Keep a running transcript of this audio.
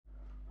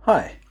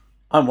Hi,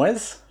 I'm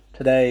Wes.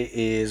 Today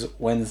is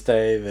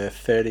Wednesday, the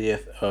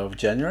 30th of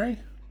January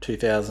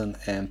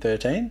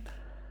 2013,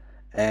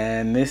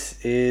 and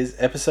this is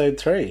episode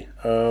 3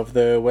 of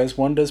the Wes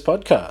Wonders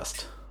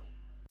podcast.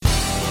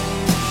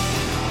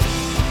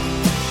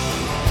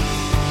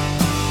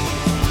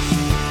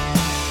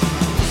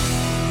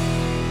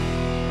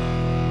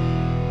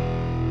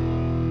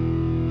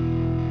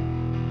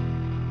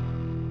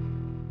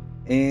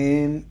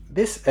 In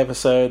this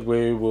episode,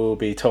 we will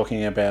be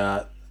talking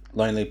about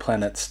Lonely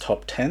Planet's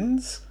top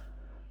 10s,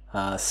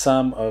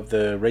 some of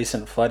the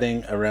recent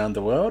flooding around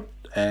the world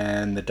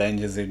and the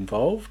dangers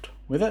involved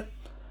with it,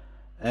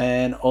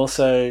 and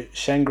also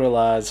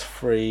Shangri-La's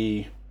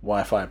free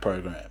Wi-Fi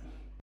program.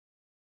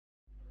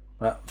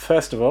 Well,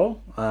 first of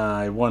all,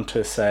 I want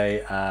to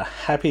say a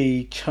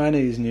happy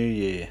Chinese New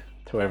Year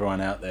to everyone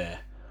out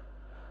there.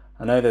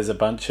 I know there's a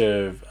bunch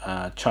of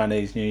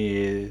Chinese New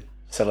Year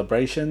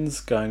celebrations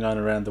going on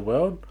around the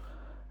world,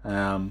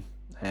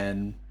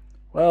 and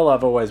well,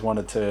 I've always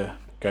wanted to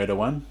go to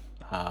one.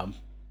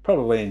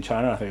 Probably in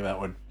China. I think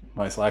that would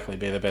most likely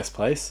be the best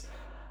place.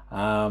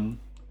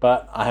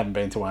 But I haven't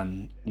been to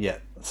one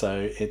yet,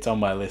 so it's on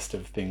my list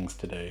of things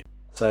to do.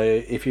 So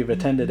if you've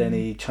attended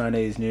any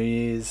Chinese New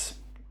Year's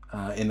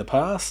in the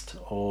past,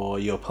 or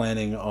you're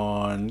planning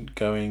on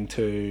going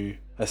to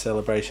a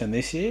celebration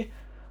this year,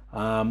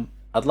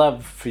 I'd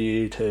love for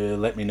you to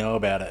let me know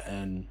about it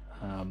and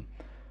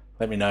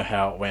let me know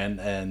how it went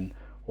and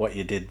what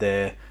you did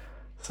there.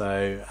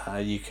 So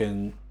you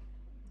can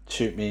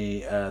shoot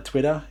me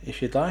Twitter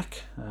if you'd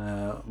like.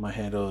 My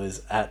handle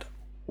is at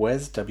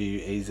Wes,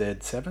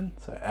 WEZ7,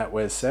 so at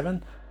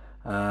Wes7.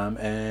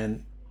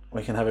 And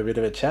we can have a bit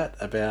of a chat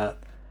about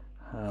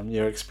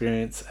your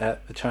experience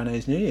at the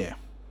Chinese New Year.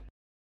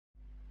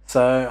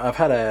 So I've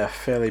had a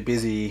fairly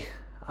busy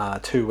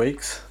 2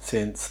 weeks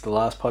since the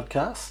last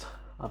podcast.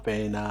 I've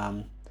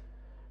been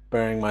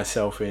burying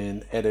myself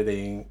in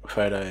editing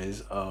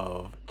photos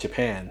of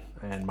Japan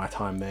and my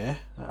time there.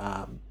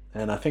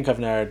 And I think I've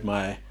narrowed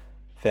my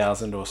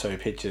 1,000 or so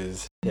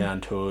pictures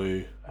down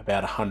to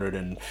about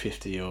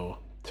 150 or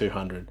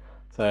 200.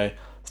 So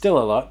still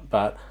a lot,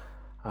 but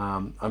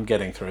I'm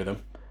getting through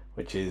them,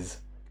 which is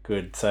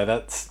good. So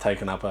that's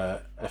taken up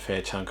a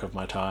fair chunk of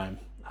my time.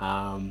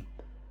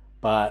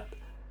 But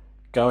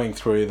going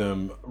through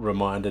them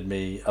reminded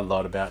me a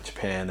lot about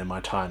Japan and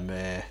my time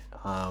there.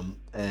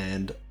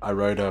 And I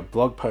wrote a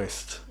blog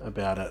post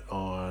about it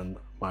on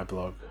my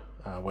blog,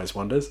 Wes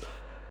Wonders.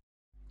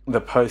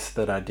 The post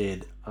that I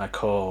did, I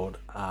called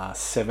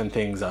 7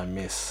 Things I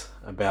Miss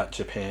About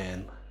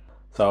Japan.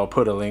 So I'll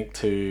put a link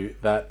to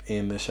that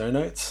in the show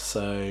notes,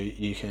 so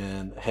you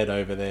can head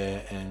over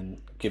there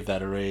and give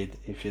that a read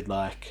if you'd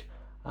like.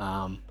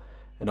 And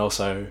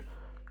also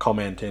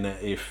comment in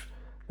it if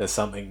there's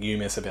something you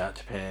miss about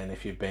Japan,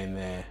 if you've been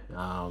there,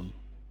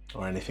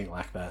 or anything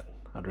like that.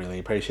 I'd really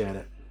appreciate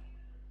it.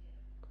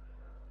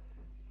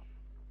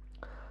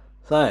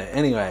 So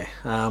anyway,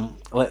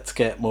 let's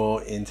get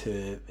more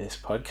into this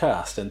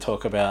podcast and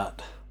talk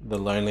about the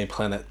Lonely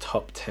Planet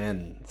top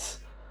 10s.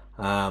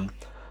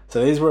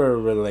 So these were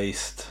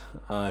released,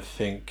 I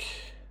think,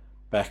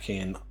 back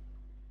in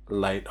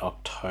late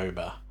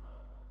October.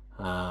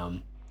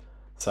 So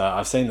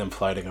I've seen them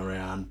floating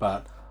around,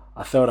 but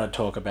I thought I'd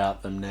talk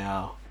about them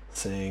now,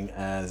 seeing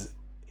as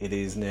it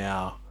is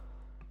now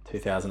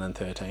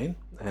 2013,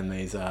 and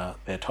these are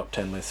their top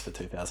 10 lists for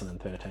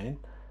 2013.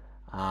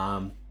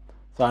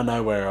 So I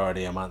know we're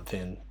already a month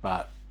in,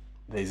 but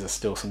these are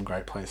still some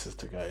great places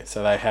to go.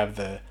 So they have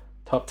the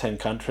top 10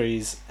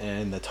 countries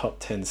and the top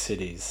 10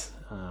 cities,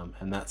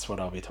 and that's what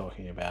I'll be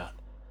talking about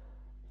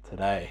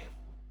today.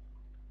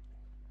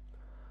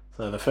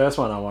 So the first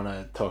one I want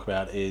to talk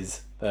about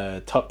is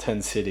the top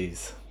 10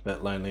 cities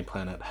that Lonely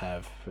Planet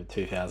have for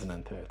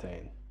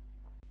 2013.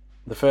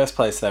 The first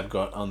place they've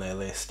got on their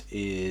list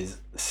is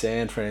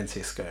San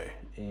Francisco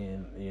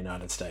in the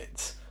United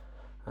States.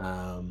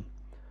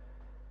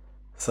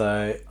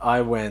 So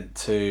I went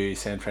to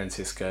San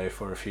Francisco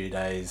for a few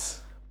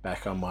days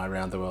back on my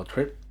round the world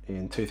trip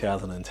in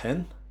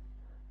 2010,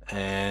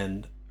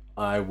 and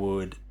I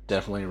would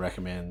definitely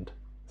recommend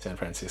San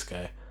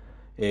Francisco.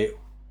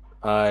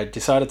 I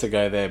decided to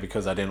go there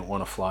because I didn't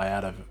want to fly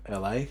out of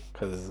LA,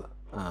 because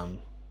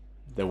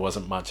there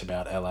wasn't much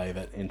about LA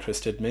that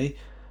interested me,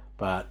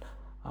 but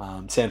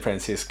San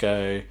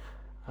Francisco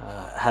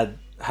had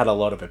a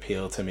lot of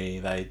appeal to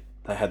me. They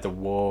had the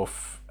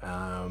wharf,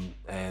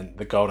 and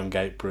the Golden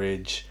Gate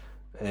Bridge,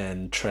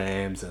 and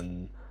trams,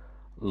 and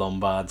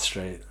Lombard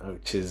Street,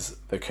 which is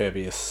the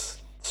curviest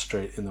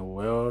street in the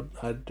world,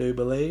 I do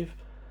believe,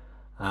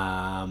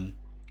 and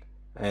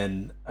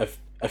a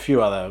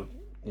few other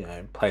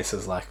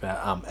places like that.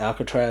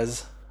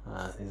 Alcatraz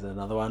is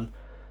another one.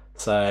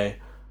 So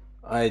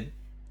I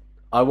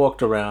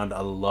walked around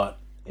a lot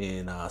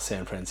in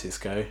San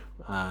Francisco,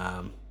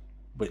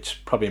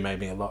 which probably made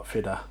me a lot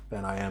fitter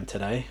than I am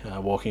today,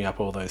 walking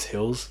up all those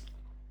hills.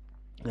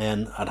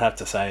 And I'd have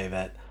to say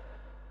that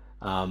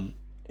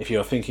if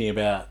you're thinking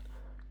about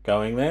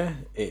going there,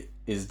 it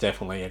is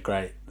definitely a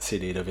great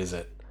city to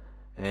visit.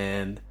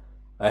 and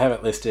they have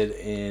it listed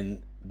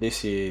in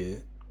this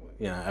year,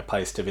 a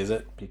place to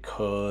visit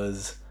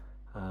because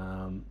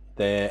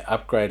they're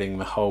upgrading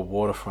the whole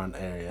waterfront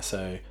area.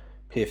 So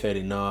Pier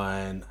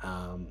 39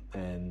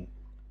 and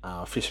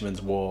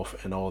Fisherman's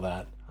Wharf and all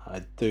that.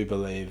 I do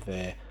believe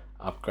they're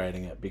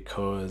upgrading it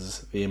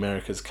because the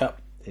America's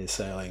Cup is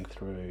sailing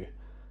through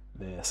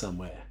there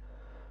somewhere.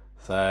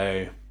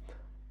 So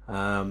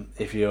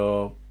if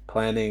you're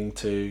planning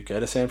to go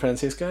to San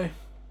Francisco,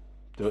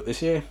 do it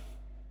this year.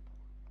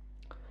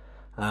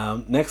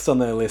 Next on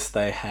their list,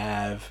 they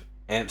have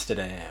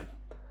Amsterdam.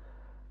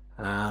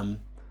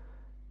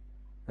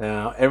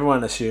 Now,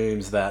 everyone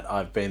assumes that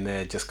I've been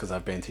there just because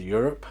I've been to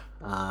Europe,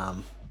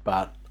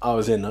 but I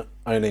was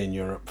only in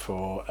Europe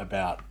for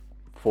about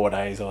 4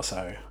 days or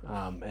so,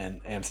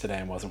 and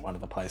Amsterdam wasn't one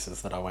of the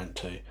places that I went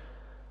to.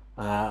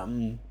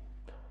 I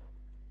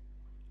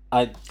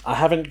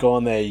haven't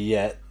gone there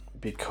yet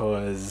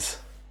because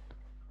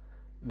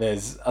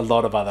there's a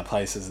lot of other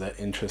places that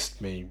interest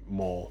me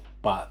more,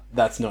 but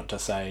that's not to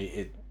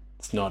say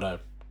it's not a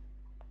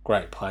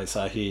great place.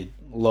 I hear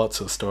lots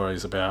of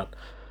stories about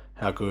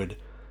how good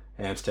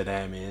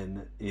Amsterdam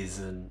is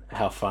and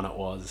how fun it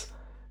was,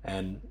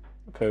 and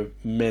for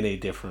many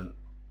different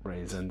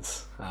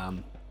reasons.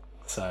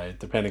 So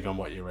depending on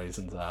what your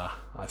reasons are,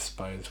 I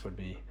suppose would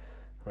be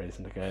a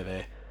reason to go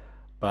there.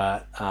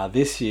 But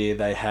this year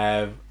they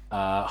have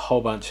a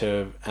whole bunch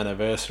of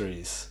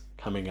anniversaries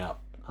coming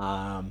up.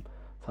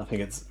 So I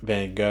think it's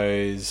Van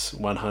Gogh's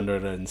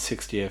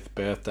 160th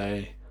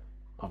birthday.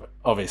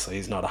 Obviously,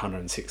 he's not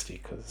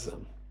 160 because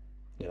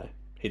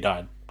he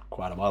died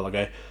quite a while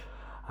ago.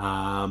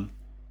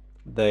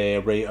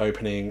 They're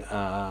reopening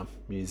a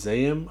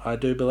museum, I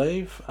do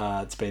believe.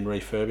 It's been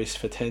refurbished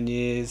for 10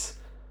 years.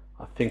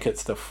 I think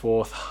it's the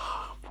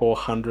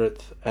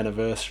 400th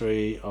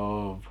anniversary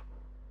of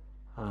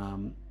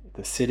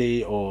the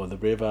city or the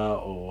river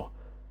or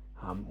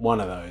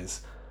one of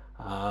those.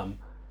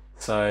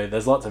 So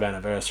there's lots of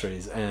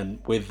anniversaries, and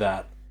with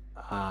that,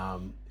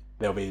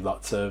 there'll be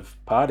lots of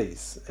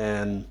parties.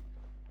 And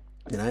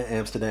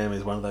Amsterdam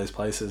is one of those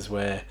places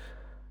where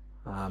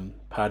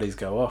parties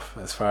go off,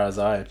 as far as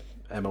I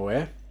am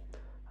aware.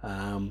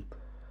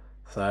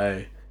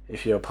 So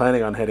if you're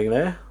planning on heading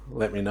there,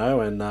 let me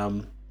know, and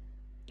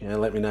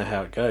let me know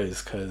how it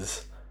goes,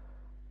 because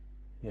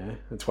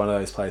it's one of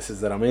those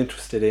places that I'm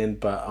interested in,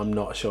 but I'm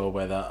not sure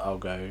whether I'll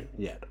go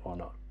yet or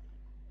not.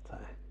 So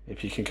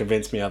if you can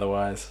convince me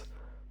otherwise,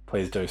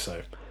 please do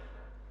so.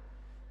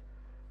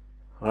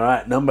 All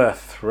right, number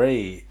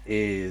 3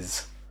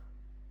 is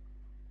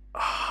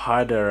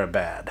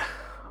Hyderabad.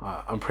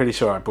 I'm pretty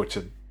sure I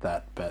butchered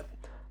that, but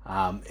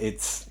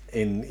it's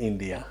in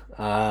India.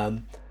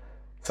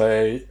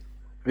 So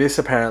this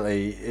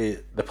apparently,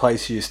 the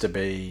place used to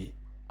be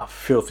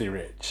filthy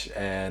rich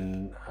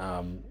and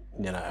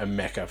a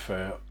mecca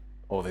for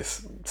all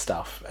this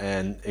stuff,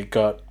 and it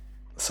got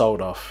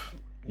sold off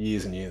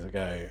years and years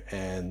ago,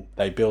 and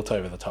they built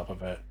over the top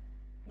of it,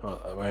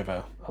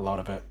 over a lot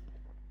of it.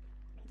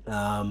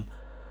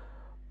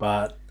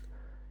 But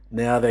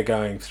now they're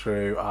going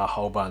through a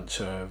whole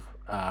bunch of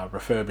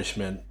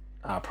refurbishment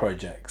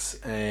projects,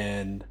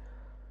 and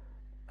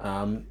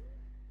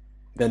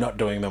they're not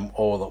doing them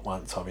all at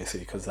once,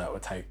 obviously, because that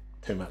would take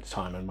too much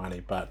time and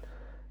money, but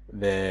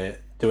they're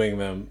doing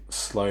them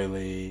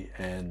slowly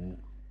and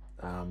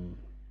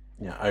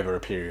over a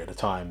period of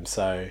time.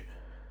 So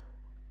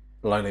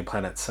Lonely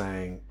Planet's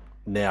saying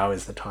now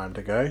is the time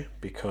to go,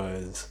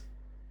 because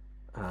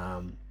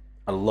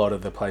a lot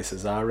of the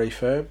places are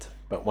refurbed,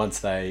 but once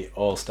they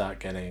all start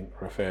getting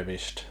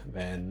refurbished,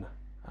 then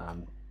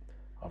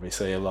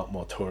obviously a lot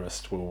more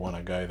tourists will want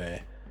to go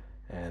there,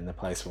 and the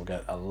place will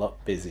get a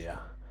lot busier.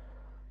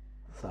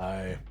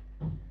 So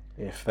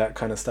if that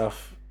kind of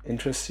stuff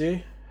interests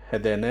you,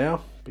 head there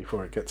now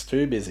before it gets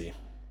too busy.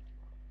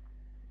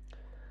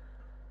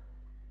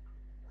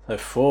 So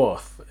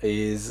 4th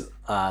is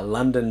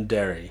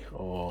Londonderry,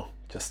 or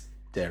just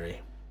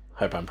Derry.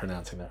 Hope I'm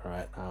pronouncing that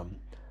right.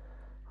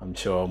 I'm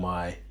sure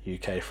my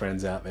UK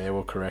friends out there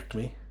will correct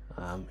me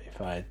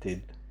if I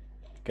did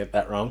get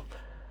that wrong.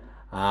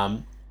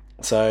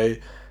 So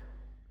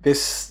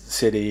this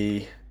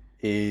city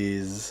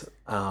is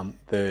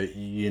the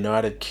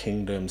United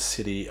Kingdom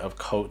City of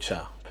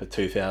Culture for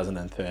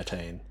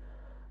 2013.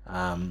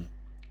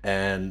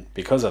 And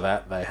because of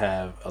that, they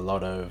have a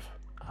lot of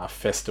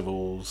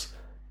festivals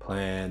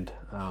planned.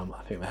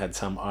 I think they had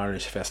some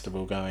Irish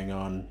festival going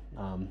on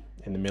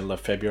in the middle of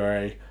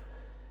February,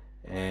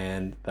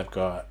 and they've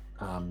got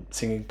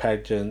singing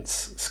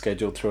pageants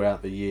scheduled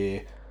throughout the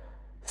year.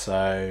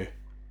 So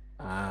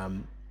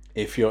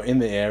if you're in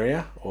the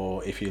area,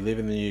 or if you live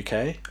in the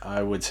UK,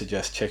 I would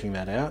suggest checking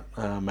that out.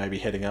 Maybe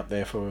heading up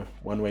there for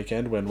one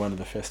weekend when one of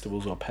the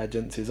festivals or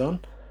pageants is on,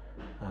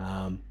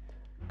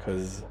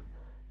 because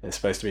they're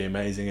supposed to be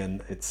amazing,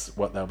 and it's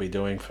what they'll be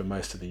doing for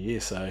most of the year.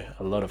 So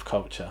a lot of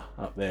culture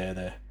up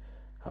there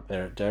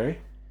at Derry.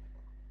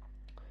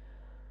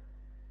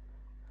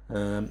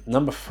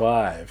 Number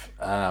 5,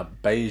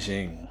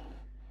 Beijing.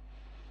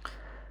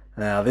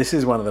 Now, this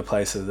is one of the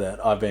places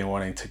that I've been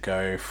wanting to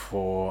go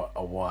for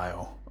a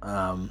while.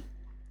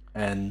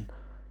 And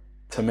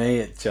to me,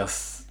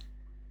 it's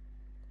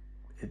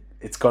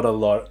got a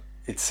lot.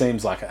 It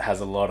seems like it has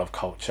a lot of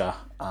culture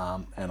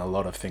and a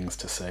lot of things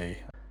to see.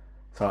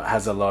 So it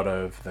has a lot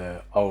of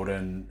the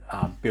olden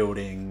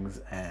buildings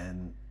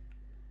and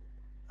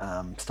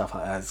stuff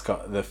like that. It's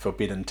got the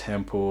Forbidden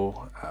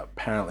Temple.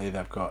 Apparently,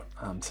 they've got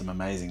some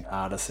amazing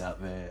artists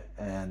out there,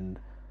 and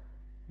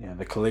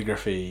the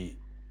calligraphy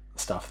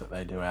stuff that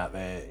they do out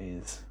there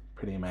is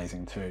pretty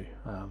amazing too.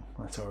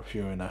 I saw a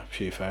few in a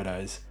few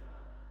photos.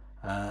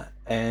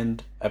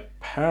 And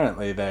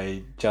apparently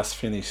they just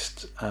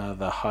finished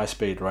the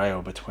high-speed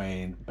rail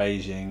between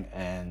Beijing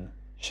and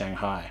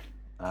Shanghai.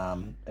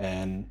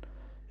 And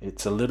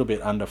it's a little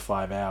bit under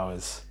 5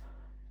 hours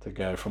to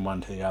go from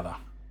one to the other,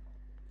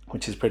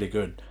 which is pretty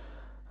good.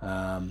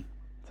 So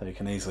you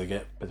can easily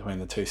get between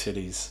the two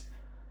cities.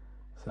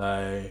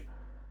 So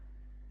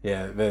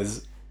yeah,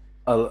 there's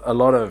a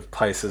lot of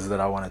places that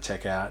I want to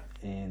check out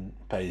in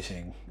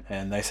Beijing.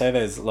 And they say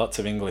there's lots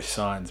of English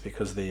signs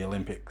because of the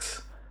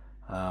Olympics.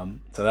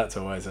 So that's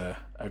always a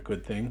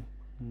good thing.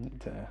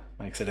 It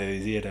makes it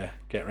easier to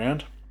get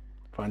around,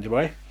 find your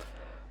way.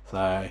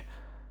 So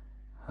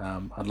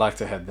I'd like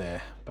to head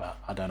there, but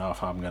I don't know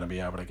if I'm going to be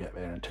able to get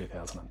there in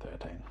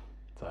 2013.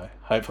 So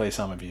hopefully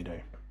some of you do.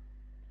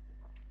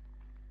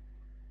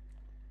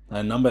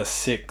 Now, number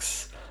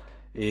 6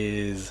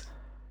 is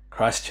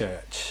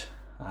Christchurch.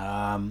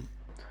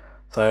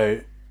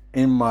 So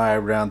in my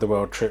round the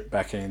world trip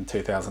back in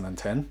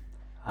 2010,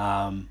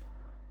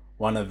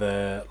 one of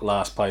the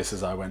last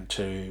places I went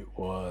to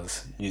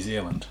was New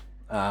Zealand,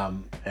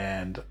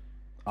 and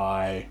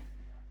I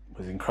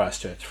was in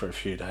Christchurch for a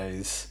few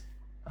days,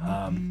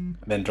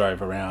 then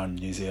drove around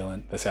New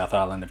Zealand, the South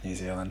Island of New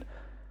Zealand,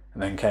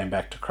 and then came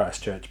back to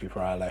Christchurch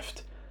before I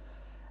left.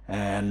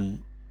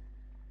 And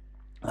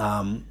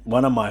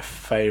one of my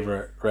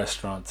favourite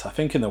restaurants, I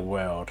think, in the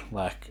world,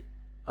 like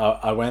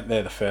I went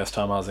there the first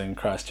time I was in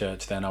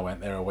Christchurch, then I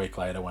went there a week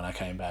later when I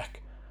came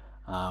back.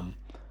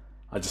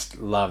 I just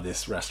love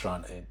this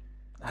restaurant. It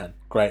had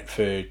great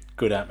food,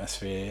 good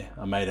atmosphere.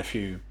 I made a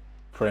few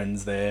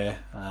friends there,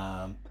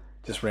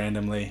 just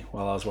randomly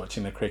while I was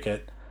watching the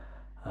cricket.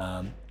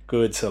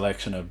 Good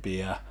selection of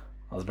beer.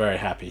 I was very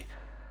happy.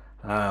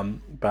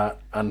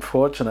 But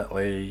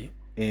unfortunately,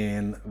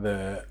 in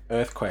the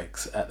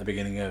earthquakes at the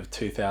beginning of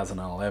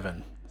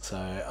 2011, so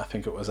I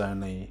think it was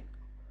only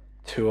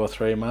 2 or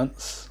 3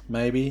 months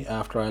maybe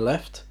after I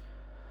left,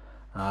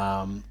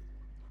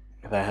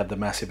 they had the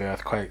massive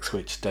earthquakes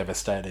which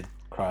devastated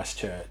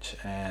Christchurch,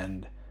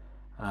 and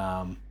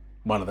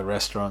one of the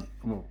restaurant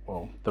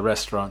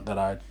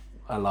that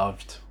I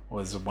loved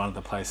was one of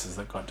the places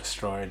that got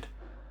destroyed,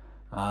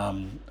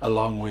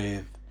 along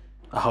with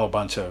a whole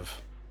bunch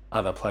of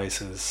other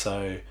places.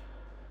 So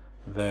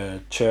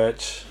the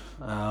church,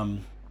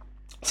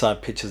 saw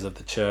pictures of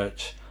the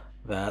church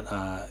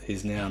that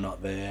is now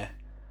not there,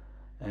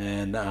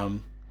 and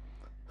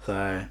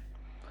so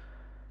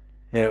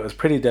yeah, it was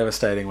pretty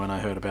devastating when I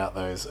heard about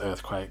those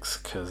earthquakes,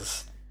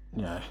 because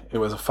it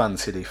was a fun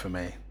city for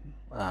me,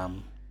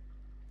 and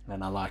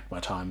I liked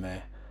my time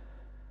there.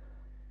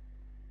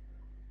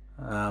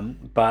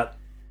 But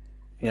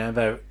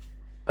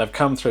they've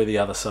come through the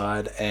other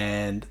side,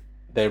 and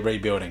they're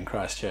rebuilding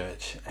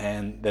Christchurch,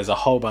 and there's a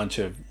whole bunch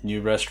of new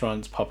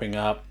restaurants popping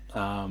up,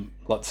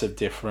 lots of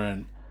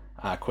different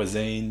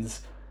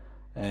cuisines,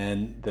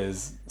 and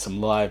there's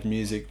some live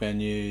music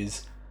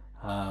venues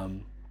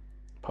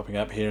popping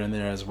up here and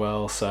there as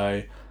well.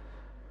 So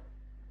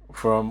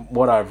from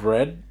what I've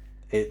read,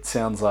 it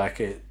sounds like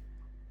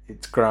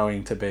it's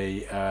growing to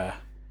be a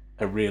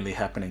really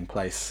happening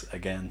place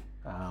again,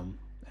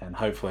 and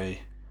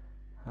hopefully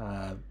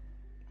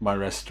my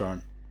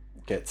restaurant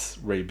gets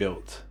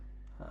rebuilt.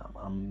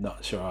 I'm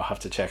not sure. I'll have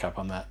to check up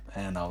on that,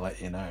 and I'll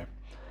let you know.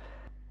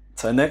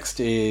 So next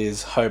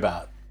is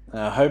Hobart.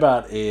 Now,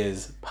 Hobart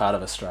is part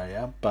of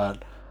Australia,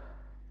 but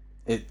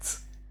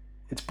it's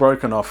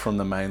broken off from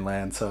the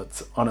mainland, so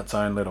it's on its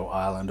own little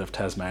island of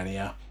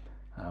Tasmania,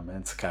 and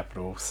it's the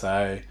capital.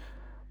 So,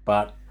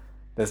 but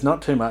there's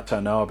not too much I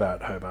know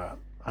about Hobart.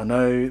 I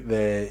know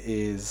there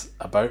is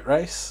a boat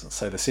race,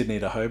 so the Sydney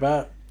to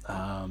Hobart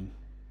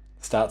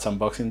starts on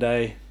Boxing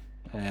Day,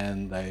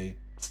 and they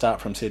start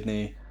from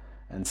Sydney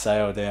and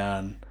sail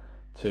down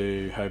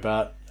to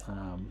Hobart.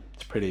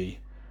 It's pretty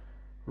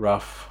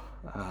rough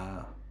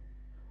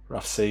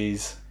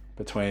seas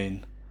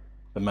between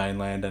the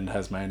mainland and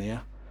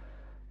Tasmania.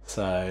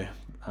 So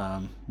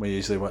we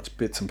usually watch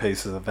bits and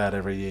pieces of that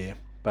every year.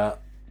 But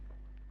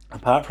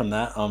apart from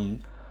that,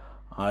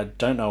 I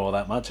don't know all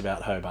that much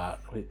about Hobart,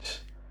 which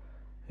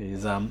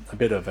is a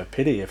bit of a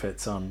pity if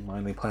it's on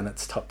Lonely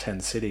Planet's top 10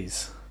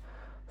 cities.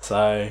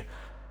 So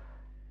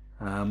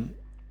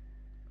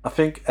I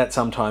think at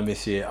some time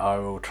this year I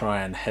will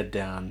try and head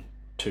down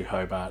to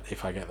Hobart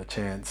if I get the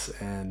chance,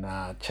 and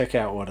check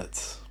out what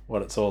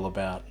it's all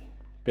about.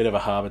 Bit of a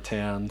harbour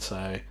town,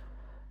 so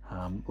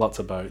lots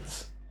of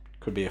boats.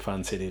 Could be a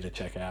fun city to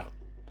check out.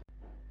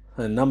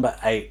 And number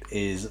 8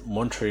 is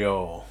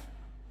Montreal.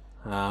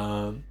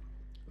 I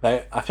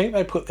think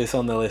they put this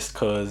on the list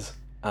because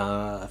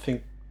I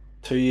think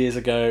 2 years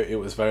ago it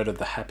was voted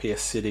the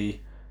happiest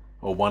city,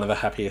 or one of the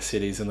happiest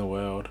cities in the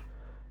world,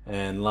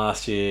 and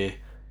last year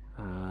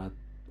I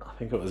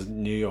think it was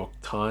New York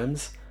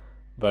Times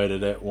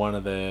voted it one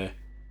of the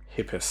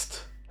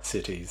hippest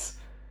cities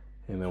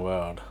in the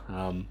world.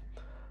 So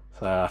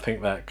I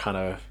think that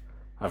kind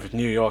of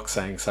New York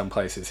saying some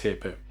place is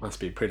hip, it must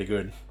be pretty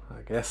good,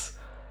 I guess.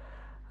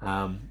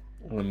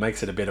 It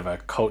makes it a bit of a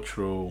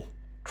cultural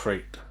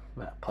treat,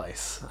 that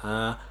place.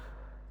 I'm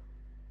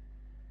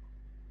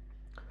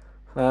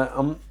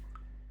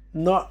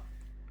not.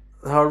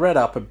 I read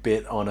up a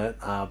bit on it,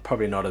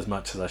 probably not as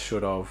much as I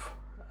should have.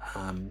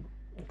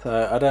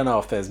 So I don't know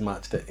if there's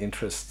much that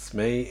interests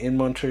me in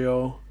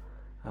Montreal,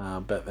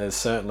 but there's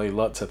certainly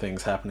lots of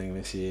things happening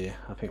this year.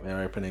 I think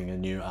they're opening a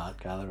new art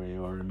gallery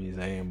or a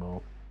museum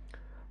or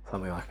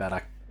something like that.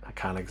 I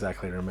can't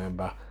exactly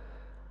remember.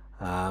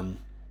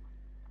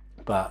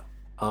 But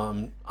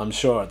I'm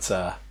sure it's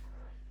a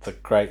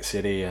great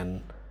city,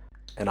 and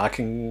I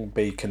can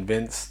be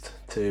convinced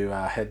to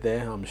head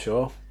there, I'm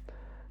sure.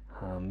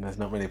 There's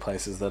not many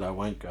places that I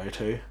won't go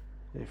to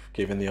if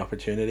given the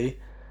opportunity.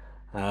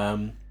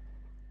 So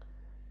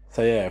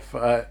yeah, if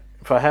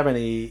I have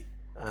any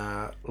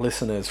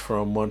listeners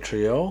from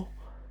Montreal,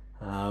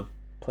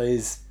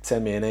 please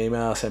send me an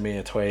email, send me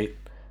a tweet.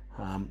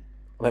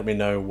 Let me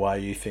know why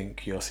you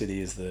think your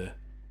city is the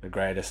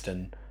greatest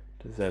and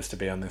deserves to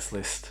be on this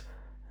list,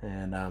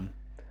 and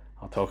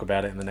I'll talk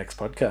about it in the next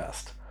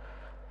podcast.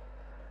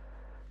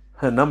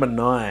 And number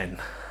 9,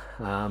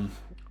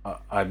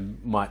 I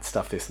might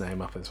stuff this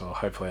name up as well,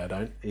 hopefully I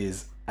don't,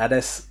 is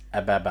Addis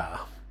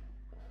Ababa,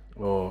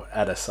 or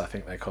Addis I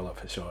think they call it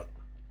for short.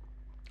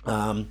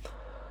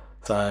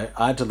 So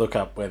I had to look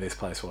up where this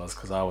place was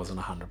because I wasn't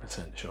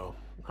 100% sure,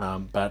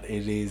 but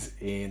it is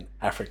in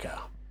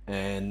Africa,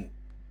 and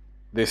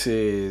this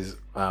is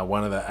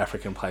one of the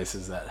African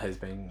places that has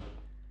been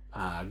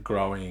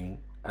growing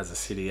as a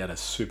city at a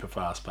super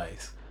fast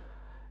pace,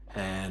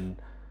 and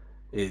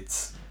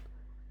its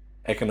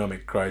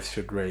economic growth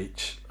should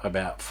reach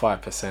about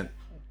 5%,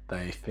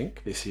 they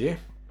think, this year,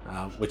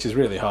 which is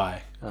really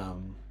high.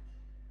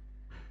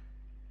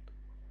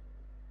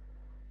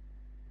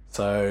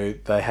 So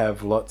they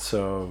have lots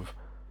of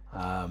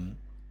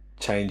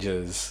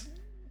changes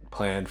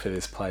planned for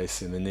this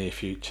place in the near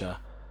future,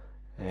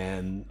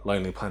 and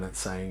Lonely Planet's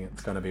saying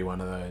it's going to be one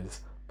of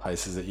those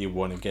places that you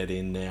want to get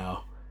in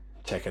now,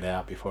 check it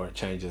out before it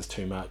changes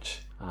too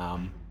much.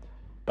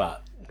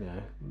 But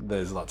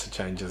there's lots of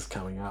changes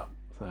coming up,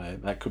 so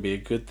that could be a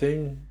good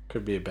thing,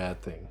 could be a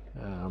bad thing.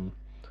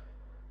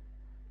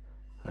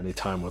 Only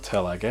time will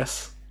tell, I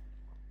guess.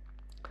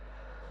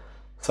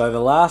 So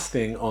the last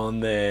thing on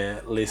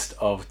their list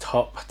of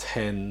top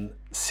 10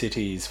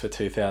 cities for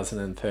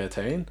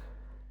 2013,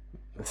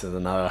 this is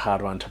another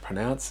hard one to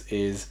pronounce,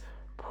 is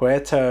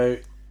Puerto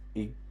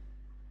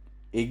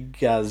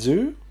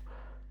Iguazu.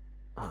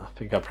 I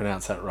think I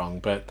pronounced that wrong,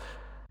 but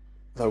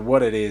so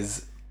what it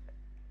is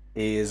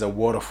a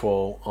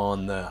waterfall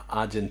on the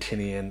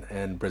Argentinian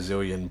and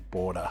Brazilian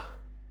border.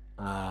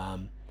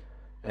 And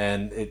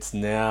it's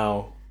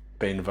now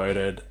been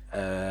voted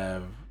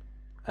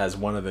as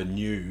one of the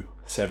new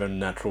 7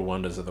 natural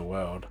wonders of the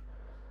world.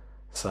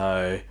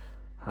 So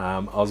I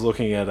was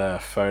looking at a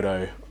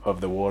photo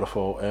of the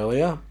waterfall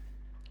earlier,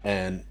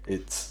 and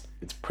it's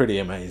pretty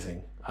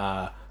amazing.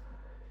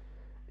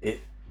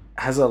 It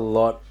has a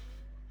lot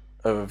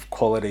of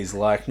qualities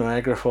like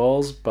Niagara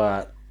Falls,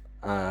 but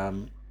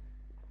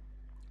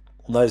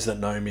those that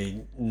know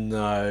me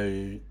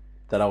know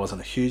that I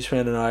wasn't a huge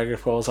fan of Niagara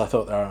Falls. I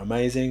thought they were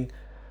amazing,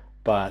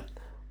 but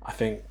I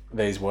think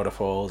these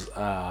waterfalls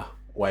are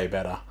way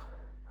better.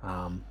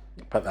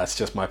 But that's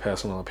just my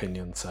personal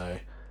opinion, so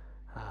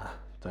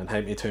don't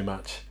hate me too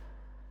much.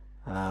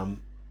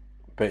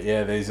 But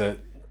yeah,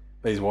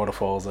 these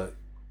waterfalls that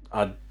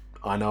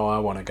I know I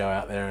want to go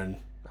out there and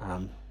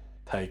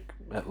take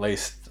at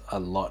least a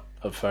lot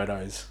of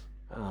photos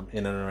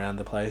in and around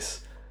the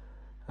place.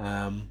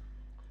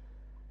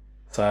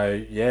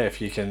 So yeah,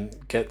 if you can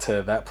get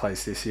to that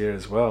place this year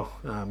as well,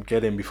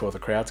 get in before the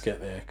crowds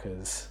get there,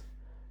 because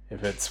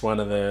if it's one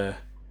of the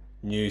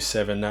new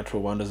 7 natural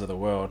wonders of the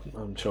world,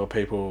 I'm sure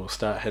people will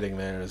start heading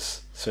there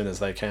as soon as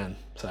they can.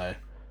 So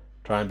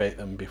try and beat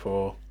them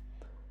before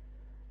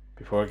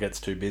it gets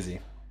too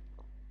busy.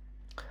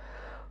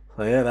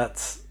 So yeah,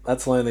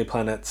 that's Lonely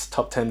Planet's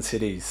top 10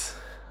 cities.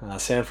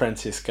 San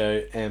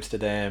Francisco,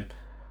 Amsterdam,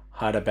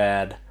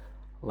 Hyderabad,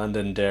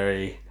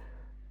 Londonderry,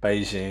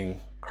 Beijing,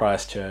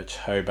 Christchurch,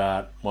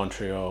 Hobart,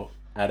 Montreal,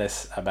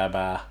 Addis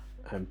Ababa,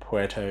 and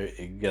Puerto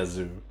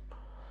Iguazu.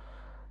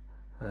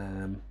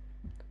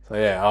 So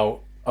yeah,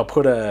 I'll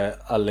put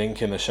a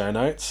link in the show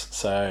notes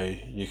so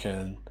you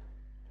can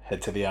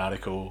head to the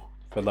article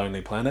for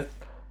Lonely Planet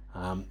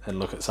and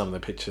look at some of the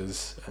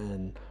pictures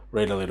and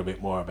read a little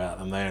bit more about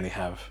them. They only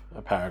have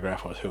a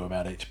paragraph or 2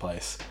 about each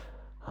place,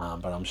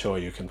 but I'm sure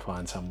you can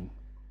find some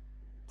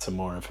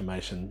more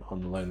information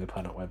on the Lonely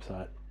Planet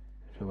website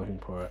you're looking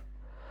for it.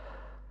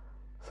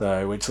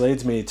 So, which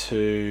leads me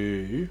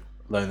to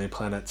Lonely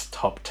Planet's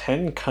top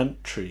 10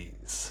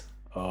 countries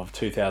of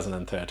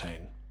 2013.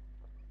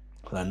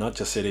 So, not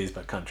just cities,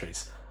 but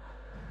countries.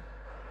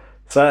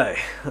 So,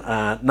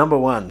 number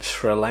 1,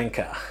 Sri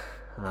Lanka.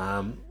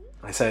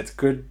 I say it's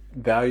good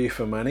value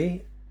for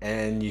money,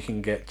 and you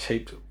can get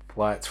cheap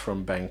flights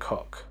from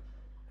Bangkok.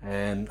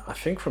 And I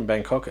think from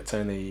Bangkok it's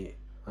only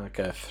like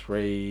a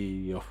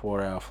 3 or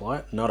 4 hour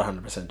flight. Not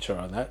 100% sure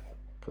on that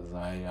because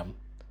I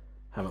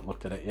haven't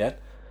looked at it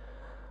yet.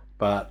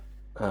 But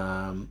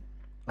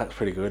that's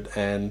pretty good.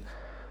 And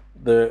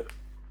the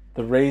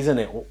reason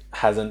it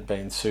hasn't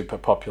been super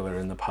popular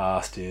in the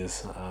past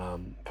is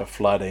for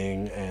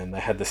flooding, and they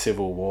had the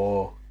civil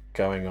war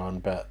going on.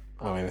 But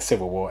I mean, the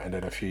civil war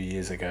ended a few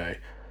years ago,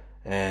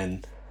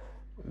 and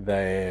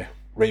they're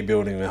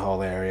rebuilding the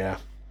whole area,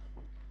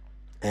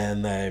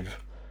 and they've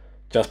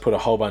just put a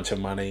whole bunch of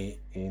money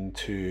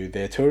into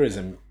their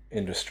tourism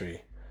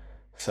industry.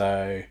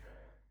 So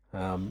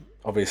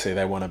obviously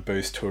they want to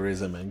boost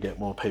tourism and get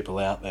more people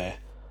out there.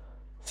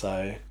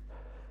 So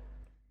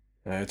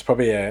it's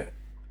probably a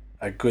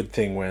good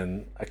thing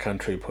when a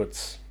country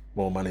puts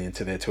more money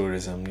into their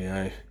tourism.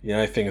 You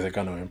know things are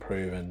going to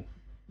improve and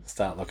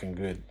start looking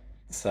good.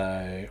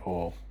 So,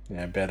 or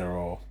better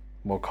or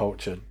more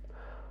cultured.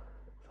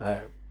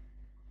 So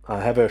I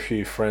have a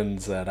few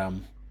friends that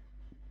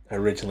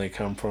originally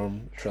come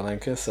from Sri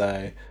Lanka,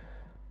 so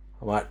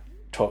I might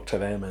talk to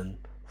them and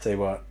see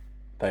what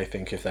they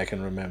think, if they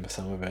can remember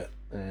some of it,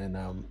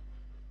 and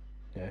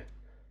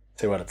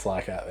see what it's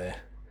like out there.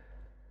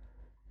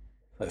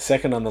 The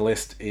second on the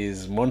list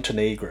is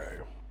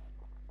Montenegro.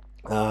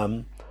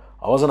 I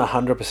wasn't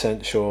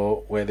 100%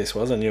 sure where this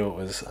was. I knew it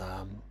was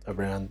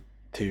around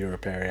the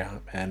Europe area,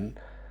 and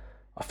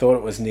I thought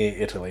it was near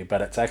Italy, but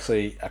it's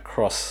actually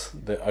across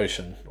the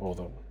ocean, or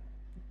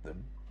the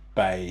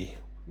bay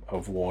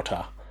of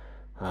water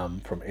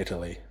from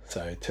Italy,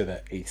 so to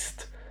the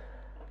east.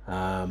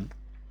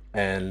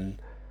 And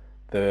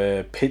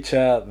the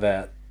picture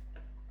that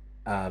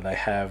they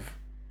have,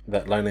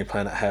 that Lonely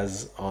Planet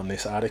has on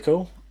this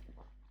article,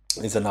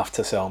 is enough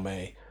to sell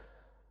me.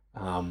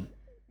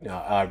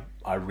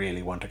 I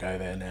really want to go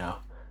there now.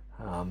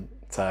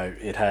 So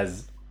it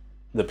has,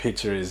 the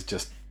picture is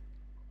just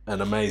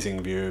an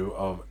amazing view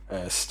of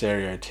a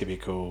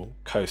stereotypical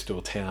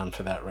coastal town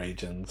for that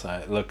region. So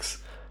it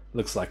looks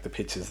like the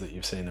pictures that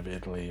you've seen of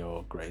Italy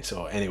or Greece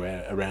or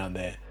anywhere around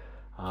there.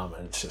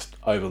 And it's just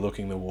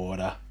overlooking the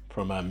water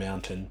from a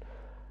mountain,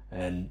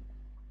 and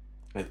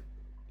it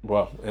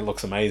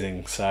looks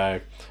amazing.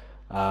 So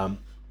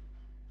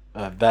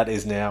that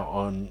is now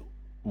on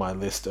my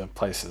list of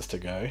places to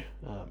go.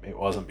 It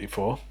wasn't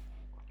before.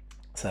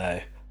 So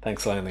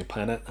thanks, Lonely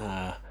Planet,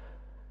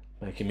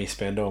 making me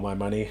spend all my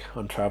money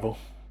on travel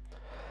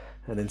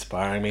and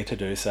inspiring me to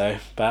do so.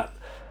 But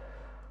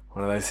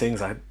one of those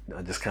things, I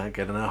just can't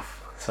get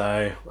enough.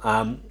 So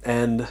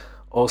and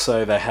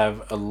also they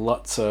have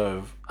lots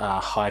of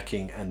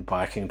hiking and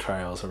biking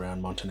trails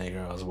around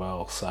Montenegro as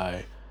well.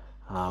 So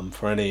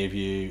for any of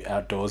you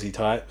outdoorsy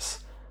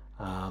types,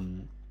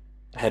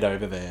 head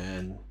over there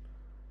and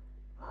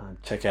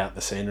check out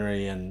the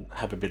scenery and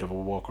have a bit of a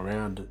walk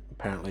around.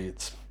 Apparently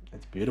it's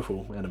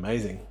beautiful and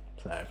amazing.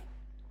 So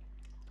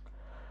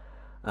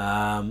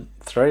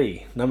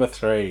number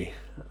 3,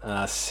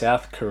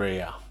 South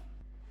Korea.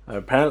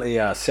 Apparently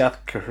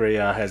South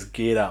Korea has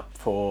geared up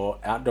for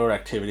outdoor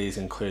activities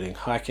including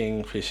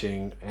hiking,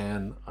 fishing,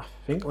 and I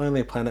think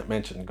Lonely Planet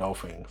mentioned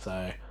golfing,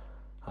 so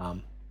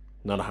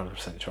not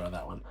 100% sure on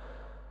that one.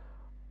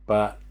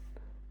 But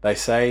they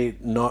say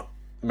not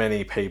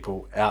many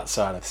people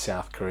outside of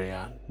South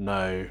Korea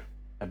know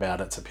about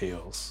its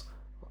appeals.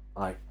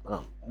 Like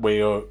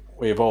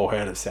we've all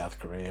heard of South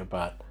Korea,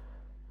 but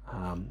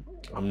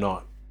I'm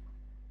not,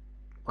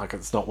 like,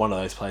 it's not one of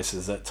those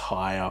places that's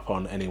high up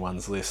on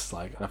anyone's list.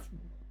 Like,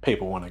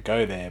 people want to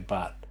go there,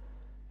 but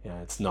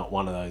it's not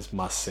one of those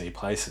must-see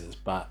places.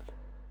 But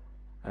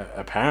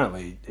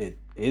apparently it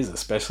is,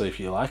 especially if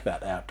you like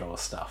that outdoor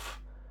stuff.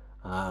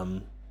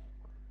 And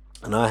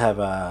I have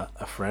a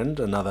friend,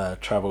 another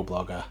travel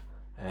blogger,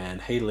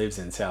 and he lives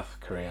in South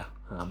Korea.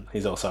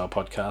 He's also a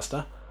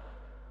podcaster.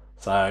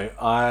 So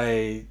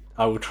I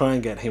will try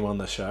and get him on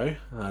the show.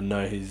 I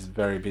know he's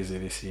very busy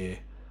this year.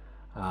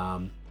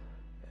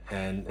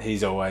 And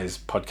he's always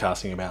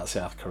podcasting about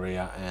South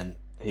Korea, and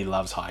he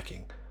loves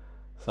hiking.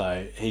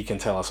 So he can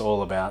tell us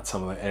all about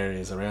some of the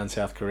areas around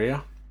South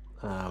Korea.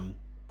 So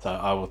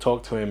I will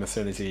talk to him as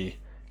soon as he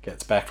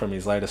gets back from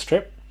his latest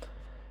trip,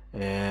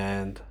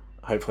 and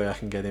hopefully I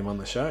can get him on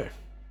the show.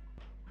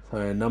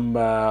 So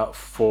number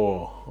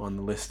 4 on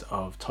the list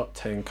of top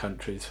 10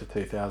 countries for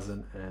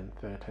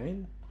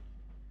 2013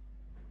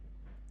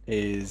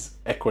 is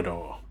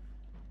Ecuador.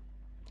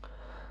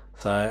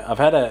 So I've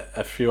had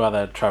a few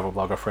other travel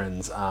blogger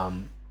friends.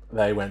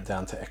 They went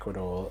down to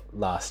Ecuador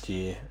last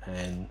year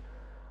and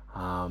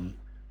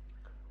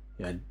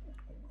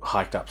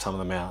hiked up some of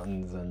the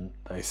mountains, and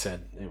they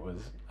said it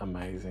was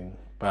amazing.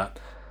 But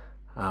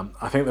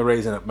I think the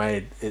reason it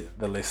made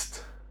the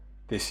list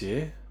this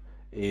year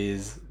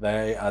is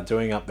they are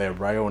doing up their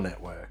rail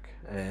network,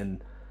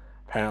 and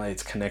apparently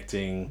it's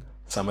connecting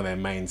some of their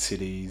main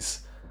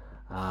cities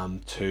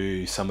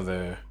to some of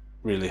the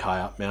really high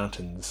up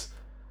mountains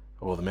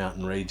or the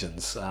mountain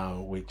regions,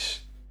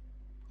 which,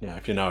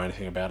 if you know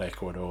anything about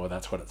Ecuador,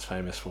 that's what it's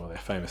famous for. They're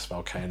famous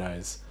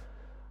volcanoes.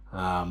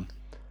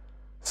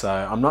 So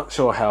I'm not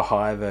sure how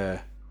high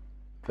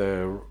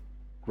the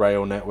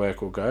rail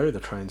network will go, the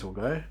trains will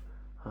go.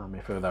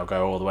 If they'll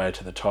go all the way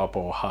to the top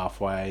or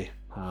halfway,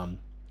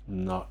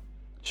 not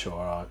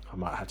sure. I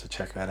might have to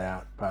check that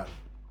out, but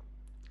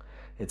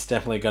it's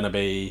definitely going to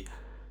be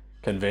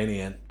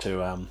convenient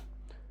to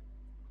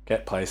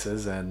get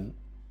places, and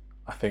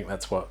I think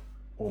that's what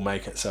will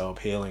make it so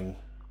appealing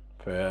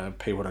for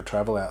people to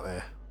travel out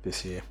there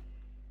this year,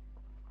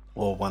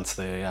 or once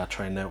the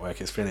train network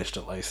is finished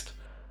at least.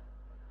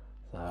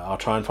 So I'll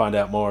try and find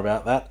out more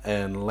about that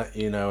and let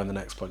you know in the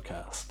next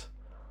podcast.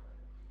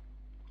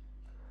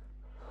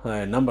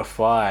 So, number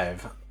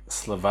 5,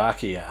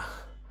 Slovakia.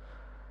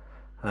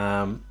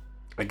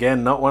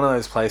 Again, not one of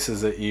those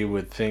places that you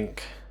would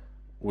think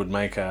would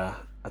make a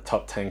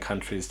top 10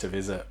 countries to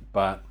visit,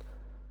 but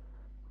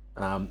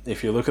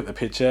if you look at the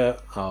picture,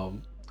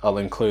 I'll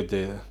include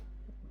the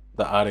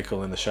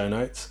article in the show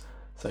notes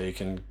so you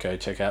can go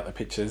check out the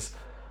pictures.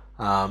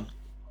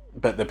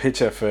 But the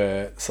picture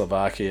for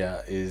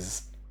Slovakia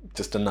is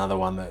just another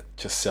one that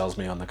just sells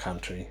me on the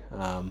country.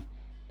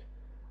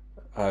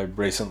 I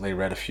recently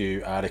read a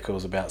few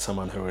articles about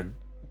someone who had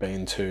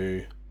been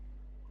to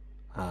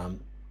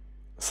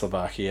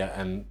Slovakia,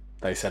 and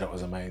they said it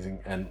was amazing,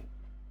 and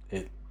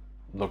it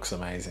looks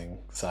amazing.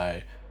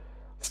 So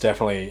it's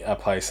definitely a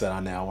place that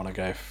I now want to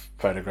go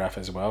photograph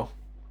as well.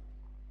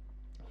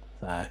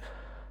 So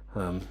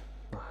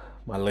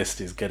my list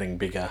is getting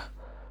bigger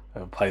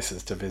of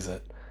places to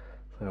visit.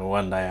 So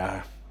one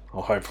day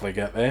I'll hopefully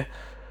get there.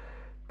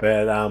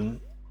 But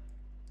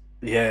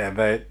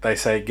they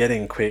say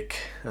getting quick.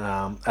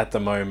 At the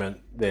moment,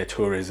 their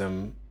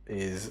tourism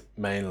is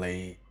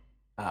mainly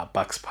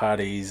bucks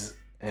parties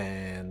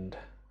and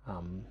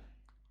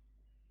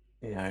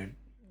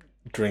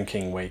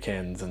drinking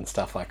weekends and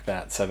stuff like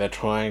that. So they're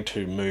trying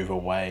to move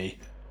away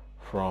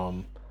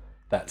from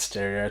that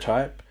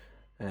stereotype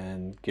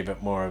and give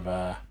it more of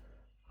a,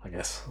 I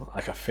guess,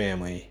 like a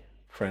family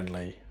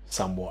friendly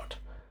somewhat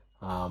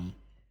vibe.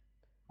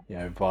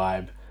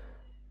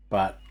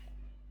 But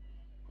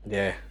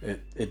yeah,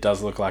 it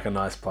does look like a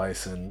nice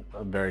place, and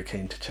I'm very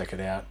keen to check it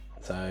out.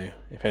 So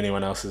if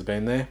anyone else has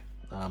been there,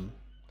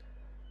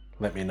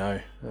 let me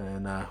know,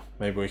 and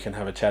maybe we can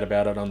have a chat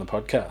about it on the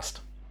podcast.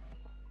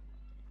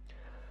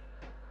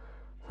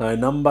 So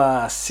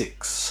number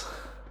 6,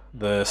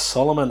 the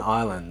Solomon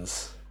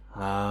Islands.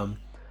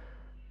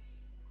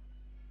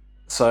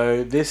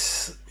 So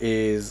this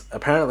is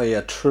apparently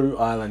a true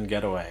island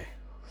getaway.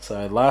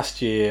 So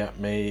last year,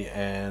 me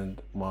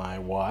and my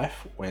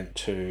wife went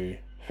to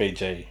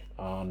Fiji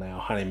on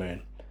our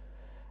honeymoon,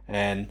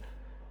 and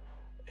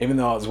even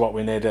though it was what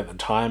we needed at the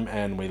time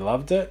and we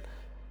loved it,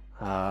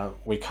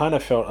 we kind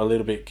of felt a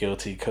little bit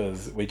guilty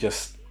because we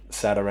just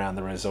sat around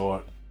the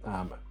resort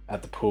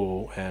at the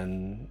pool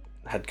and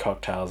had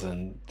cocktails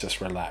and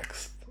just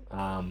relaxed,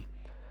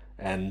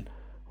 and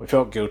we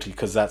felt guilty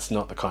because that's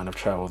not the kind of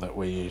travel that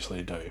we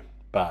usually do,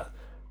 but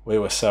we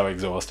were so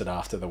exhausted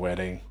after the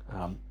wedding.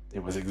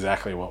 It was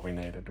exactly what we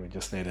needed. We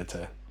just needed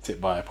to sit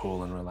by a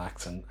pool and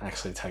relax and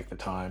actually take the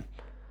time.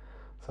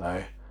 So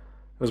it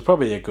was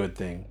probably a good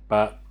thing.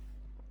 But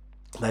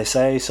they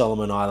say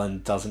Solomon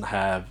Island doesn't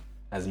have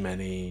as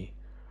many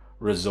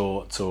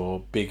resorts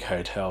or big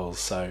hotels,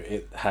 so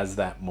it has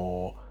that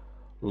more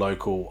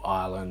local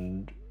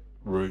island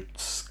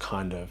roots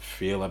kind of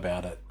feel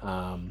about it.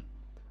 And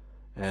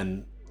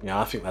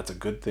I think that's a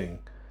good thing.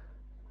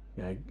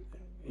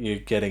 You're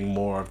getting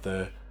more of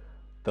the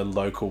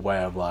local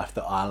way of life,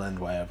 the island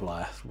way of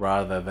life,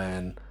 rather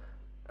than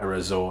a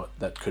resort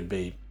that could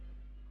be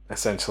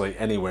essentially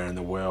anywhere in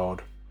the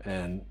world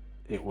and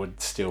it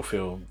would still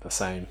feel the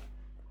same.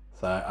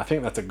 So I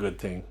think that's a good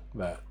thing,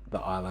 that the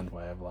island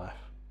way of life.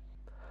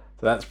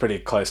 So that's pretty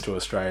close to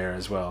Australia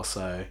as well.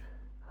 So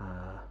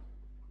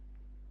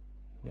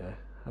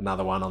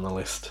another one on the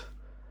list.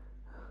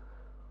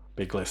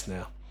 Big list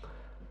now.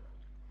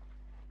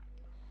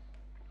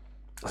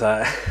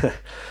 So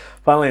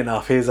funnily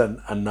enough, here's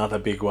another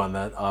big one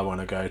that I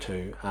want to go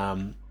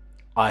to,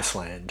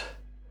 Iceland.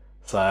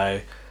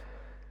 So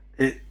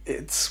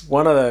it's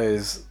one of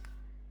those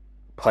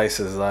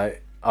places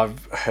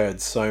I've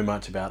heard so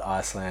much about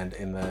Iceland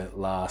in the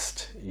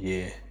last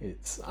year.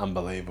 It's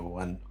unbelievable,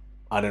 and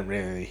I didn't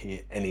really hear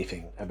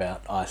anything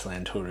about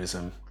Iceland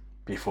tourism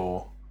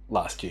before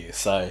last year.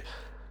 So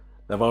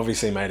they've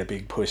obviously made a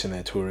big push in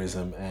their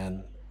tourism,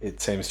 and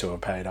it seems to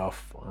have paid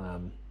off,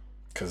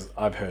 because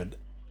I've heard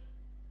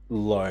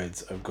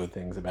loads of good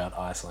things about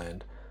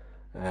Iceland,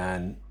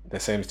 and there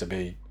seems to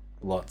be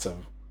lots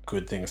of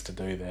good things to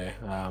do there.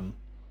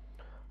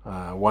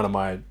 One of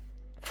my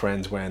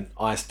friends went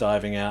ice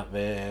diving out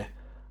there,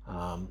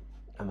 and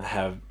they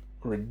have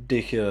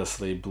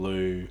ridiculously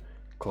blue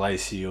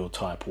glacial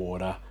type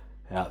water,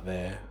 out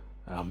there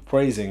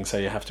freezing, so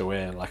you have to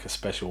wear like a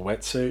special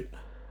wetsuit.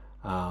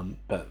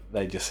 But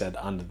they just said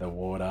under the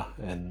water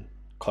and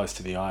close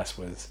to the ice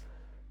was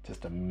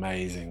just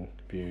amazing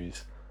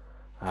views.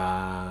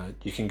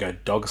 You can go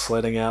dog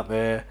sledding out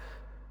there.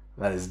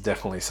 That is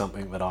definitely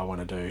something that I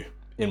want to do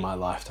in my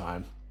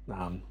lifetime.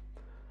 I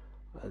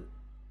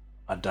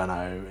don't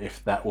know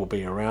if that will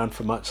be around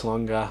for much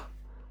longer.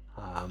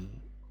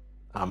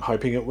 I'm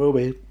hoping it will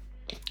be,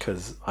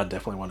 because I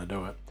definitely want to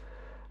do it.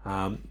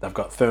 They've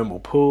got thermal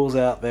pools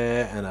out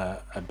there and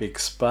a big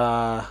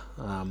spa.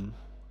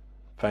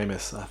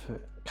 Famous,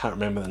 can't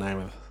remember the name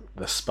of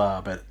the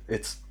spa, but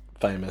it's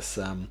famous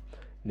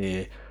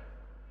near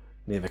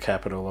the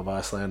capital of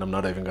Iceland. I'm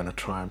not even going to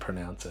try and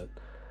pronounce it.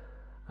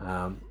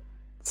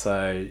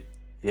 So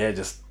yeah,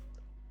 just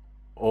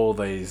all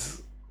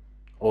these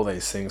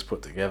things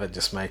put together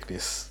just make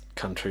this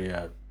country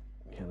a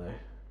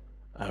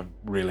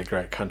really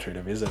great country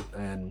to visit.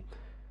 And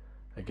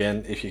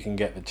again, if you can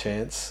get the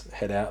chance,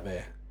 head out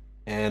there.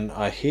 And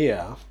I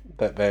hear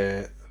that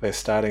they're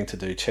starting to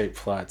do cheap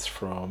flights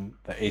from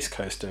the east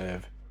coast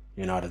of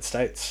United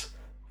States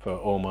for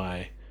all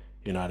my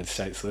United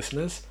States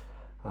listeners.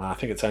 I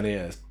think it's only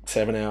a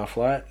 7-hour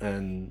flight,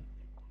 and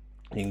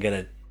you can get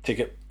a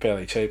ticket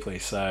fairly cheaply.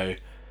 So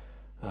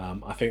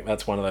I think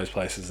that's one of those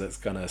places that's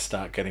going to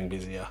start getting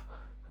busier.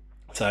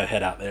 So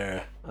head out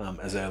there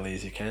as early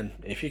as you can,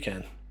 if you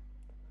can.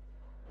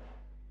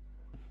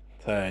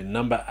 So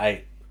number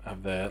 8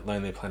 of the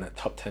Lonely Planet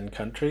top 10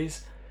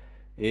 countries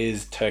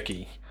is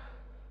Turkey.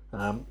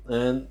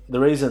 And the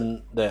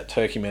reason that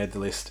Turkey made the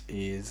list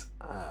is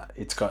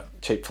it's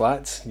got cheap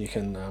flights. You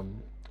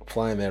can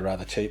fly in there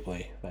rather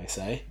cheaply, they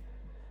say.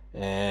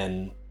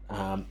 And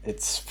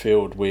it's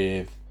filled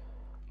with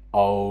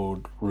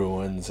old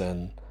ruins.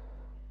 And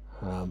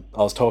I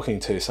was talking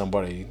to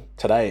somebody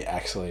today,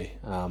 actually.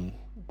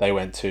 They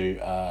went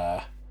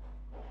on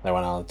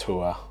a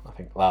tour, I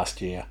think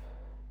last year,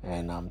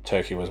 and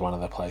Turkey was one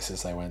of the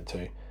places they went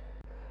to.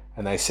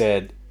 And they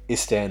said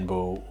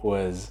Istanbul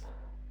was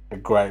a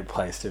great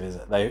place to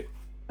visit.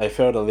 They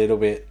felt a little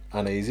bit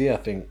uneasy. I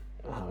think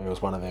it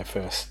was one of their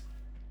first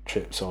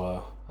trips,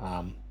 or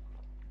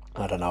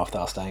I don't know if they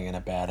were staying in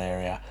a bad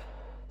area.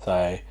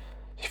 So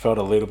she felt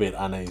a little bit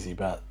uneasy,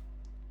 but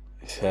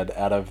she said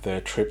out of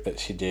the trip that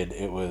she did,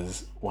 it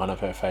was one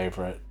of her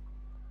favourite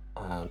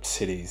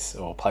cities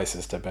or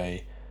places to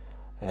be.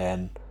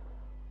 And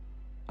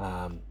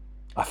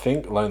I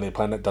think Lonely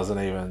Planet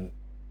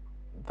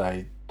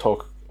they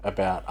talk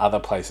about other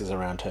places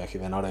around Turkey.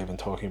 They're not even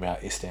talking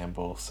about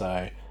Istanbul.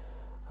 So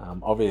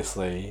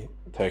obviously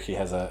Turkey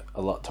has a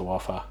lot to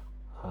offer.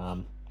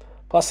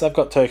 Plus they've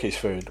got Turkish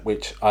food,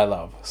 which I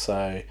love.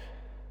 So,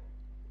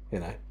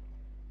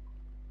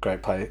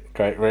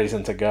 great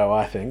reason to go,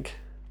 I think.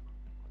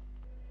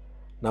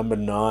 Number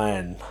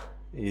 9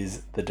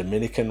 is the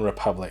Dominican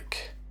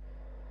Republic.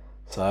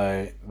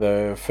 So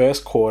the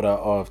first quarter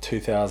of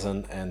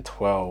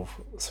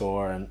 2012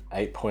 saw an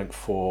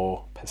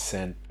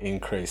 8.4%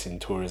 increase in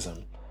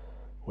tourism,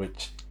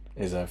 which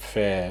is a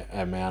fair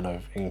amount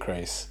of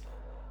increase.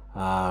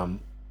 And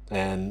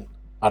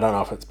I don't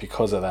know if it's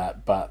because of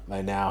that, but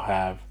they now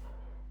have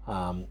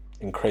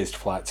increased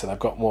flights. So they've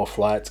got more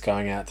flights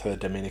going out to the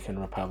Dominican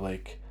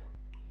Republic.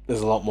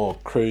 There's a lot more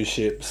cruise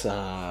ships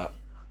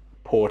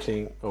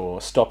porting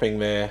or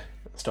stopping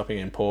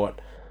in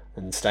port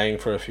and staying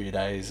for a few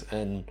days.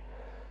 And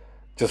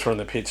just from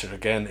the picture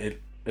again,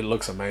 it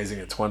looks amazing.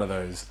 It's one of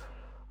those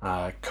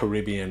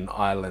Caribbean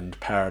island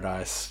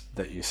paradise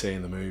that you see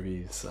in the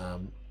movies.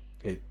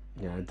 It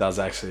does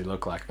actually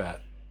look like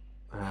that.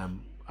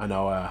 I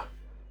know a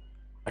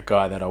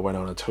guy that I went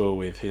on a tour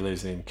with. He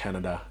lives in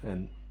Canada,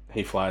 and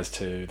he flies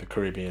to the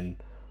Caribbean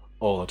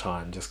all the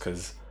time just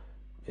because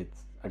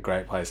it's a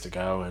great place to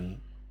go.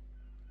 And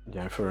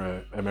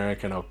for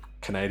American or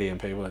Canadian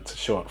people, it's a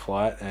short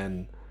flight,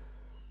 and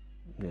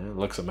it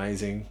looks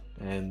amazing,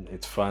 and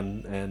it's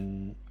fun,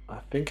 and I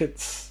think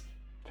it's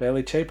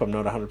fairly cheap. I'm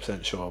not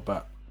 100% sure,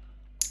 but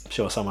I'm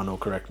sure someone will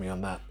correct me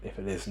on that if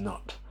it is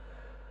not.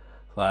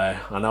 So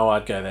I know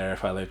I'd go there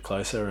if I lived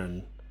closer,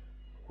 and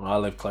I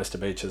live close to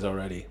beaches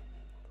already.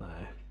 So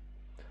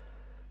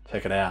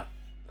check it out.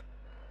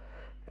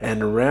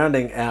 And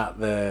rounding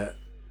out the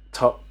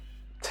top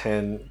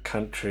 10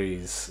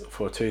 countries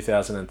for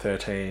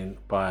 2013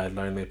 by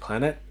Lonely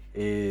Planet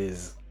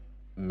is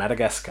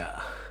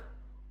Madagascar.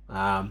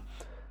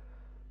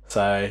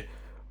 So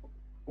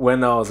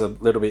when I was a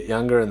little bit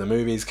younger and the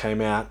movies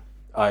came out,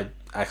 I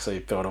actually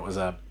thought it was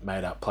a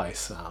made-up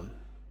place.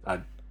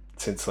 I'd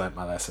since learnt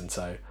my lesson,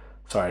 so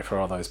sorry for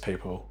all those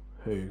people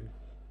who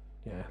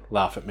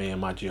laugh at me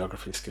and my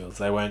geography skills.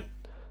 They weren't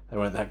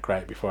that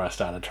great before I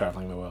started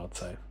travelling the world,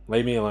 so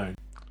leave me alone.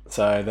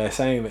 So they're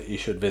saying that you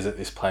should visit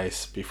this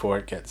place before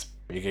it gets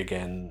big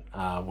again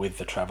with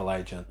the travel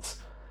agents.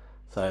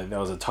 So there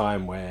was a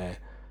time where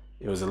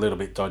it was a little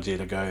bit dodgy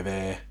to go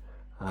there,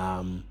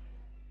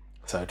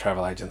 so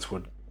travel agents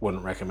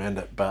wouldn't recommend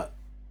it, but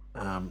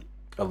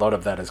a lot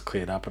of that has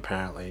cleared up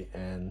apparently,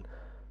 and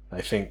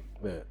they think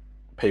that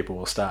people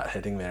will start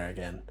heading there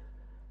again.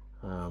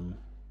 Um,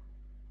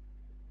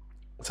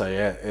 so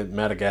yeah,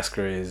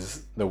 Madagascar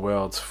is the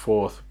world's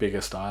fourth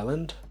biggest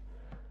island,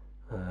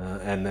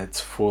 and it's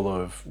full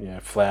of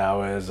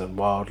flowers and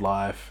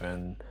wildlife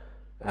and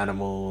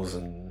animals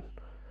and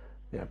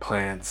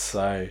plants.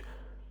 So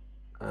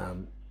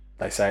um,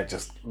 they say it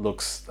just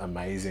looks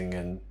amazing,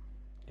 and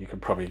you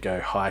could probably go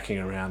hiking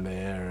around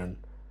there, and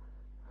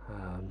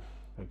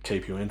it'd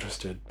keep you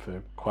interested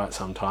for quite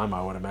some time,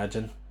 I would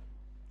imagine.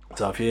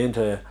 So if you're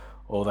into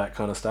all that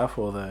kind of stuff,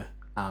 all the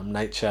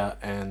nature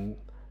and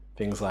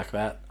things like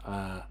that,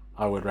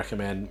 I would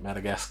recommend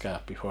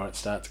Madagascar before it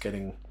starts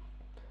getting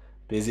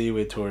busy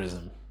with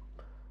tourism,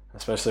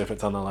 especially if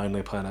it's on the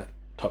Lonely Planet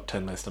top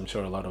 10 list. I'm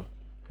sure a lot of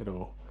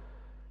it'll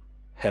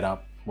head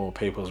up more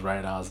people's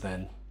radars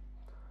then.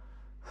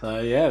 So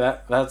yeah,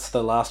 that's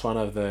the last one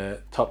of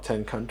the top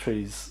 10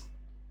 countries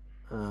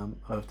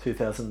of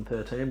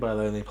 2013 by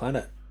Lonely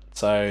Planet.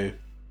 So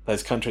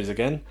those countries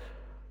again: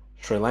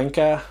 Sri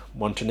Lanka,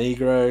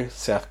 Montenegro,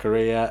 South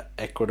Korea,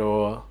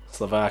 Ecuador,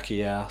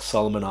 Slovakia,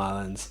 Solomon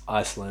Islands,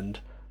 Iceland,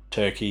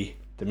 Turkey,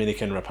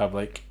 Dominican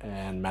Republic,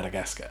 and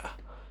Madagascar.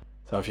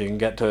 So if you can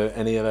get to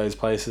any of those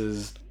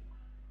places,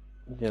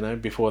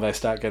 before they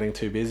start getting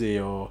too busy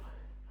or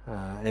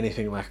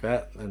anything like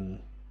that, then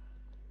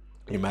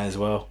you may as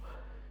well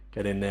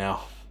get in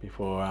now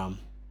before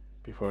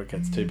it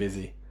gets too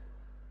busy.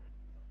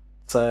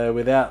 So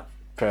without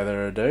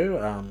further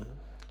ado,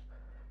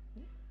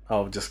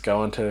 I'll just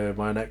go on to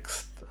my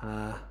next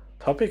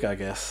topic, I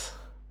guess.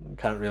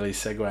 Can't really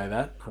segue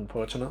that,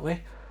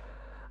 unfortunately.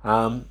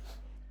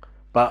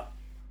 But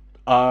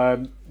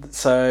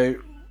so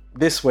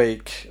this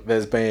week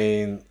there's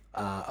been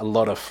a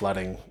lot of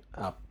flooding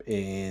up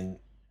in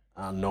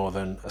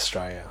northern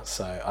Australia.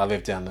 So I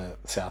live down the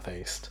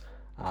southeast,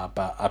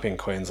 but up in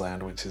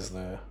Queensland, which is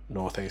the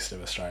northeast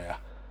of Australia,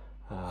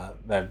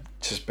 they've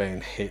just been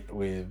hit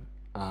with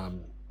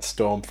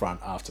storm front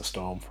after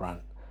storm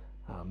front,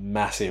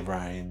 massive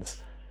rains,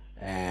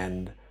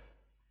 and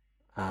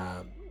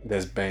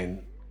there's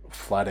been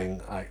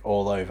flooding like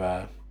all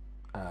over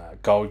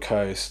Gold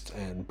Coast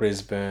and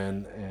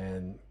Brisbane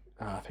and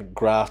I think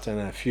Grafton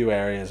and a few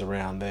areas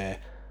around there.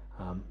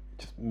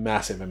 Just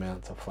massive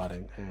amounts of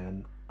flooding,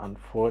 and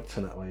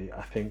unfortunately,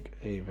 I think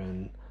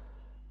even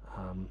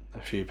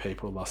a few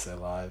people lost their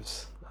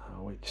lives,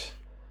 which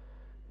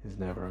is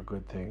never a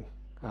good thing.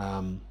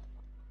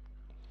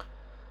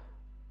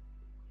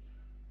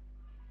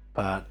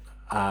 But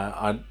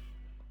I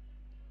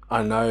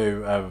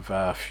know of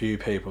a few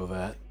people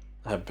that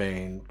have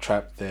been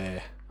trapped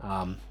there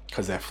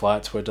because their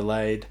flights were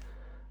delayed,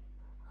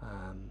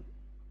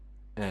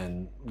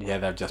 and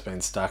they've just been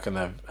stuck and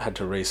they've had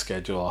to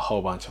reschedule a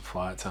whole bunch of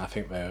flights. And I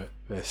think they're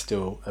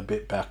still a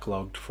bit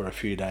backlogged for a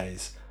few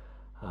days.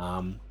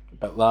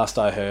 But last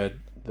I heard,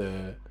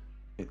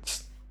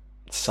 it's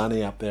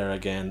sunny up there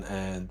again,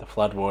 and the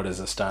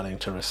floodwaters are starting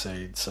to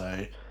recede.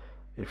 So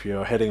if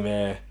you're heading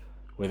there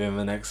within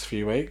the next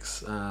few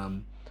weeks,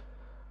 I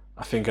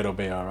think it'll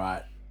be all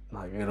right.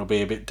 Like it'll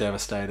be a bit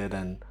devastated,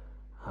 and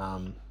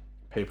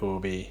people will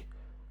be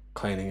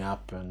cleaning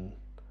up and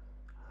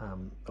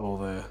all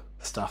the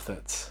stuff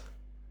that's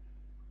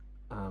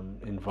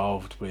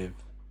involved with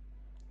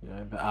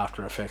the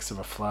after effects of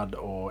a flood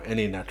or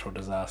any natural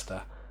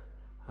disaster.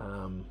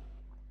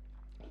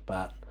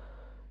 But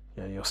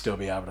you'll still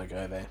be able to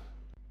go there.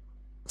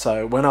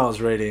 So when I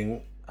was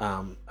reading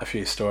a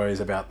few stories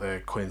about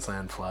the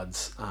Queensland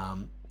floods,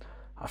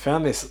 I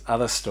found this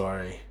other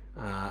story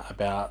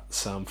about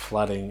some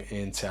flooding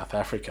in South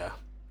Africa.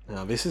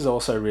 Now this is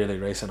also really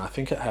recent. I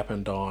think it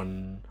happened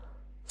on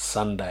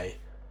Sunday,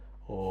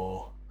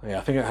 I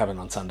think it happened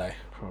on Sunday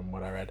from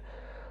what I read.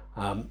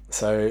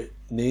 So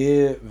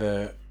near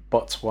the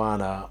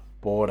Botswana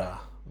border,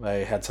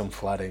 they had some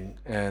flooding,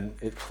 and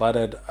it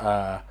flooded.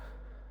 I'll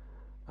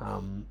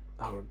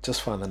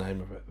just find the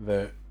name of it.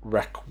 The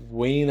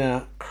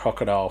Rakwena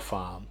Crocodile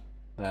Farm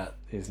that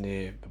is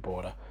near the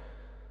border.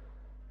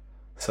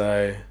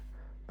 So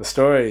the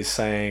story is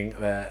saying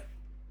that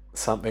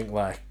something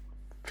like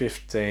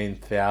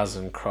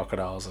 15,000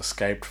 crocodiles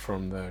escaped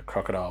from the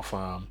crocodile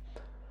farm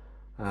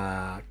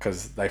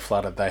because they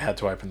flooded. They had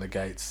to open the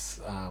gates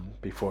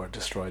before it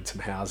destroyed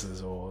some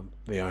houses or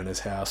the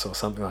owner's house or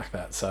something like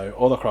that. So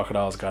all the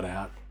crocodiles got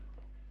out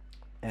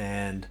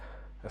and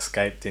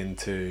escaped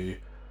into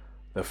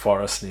the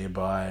forest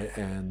nearby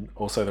and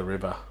also the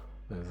river.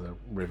 There's a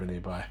river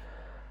nearby.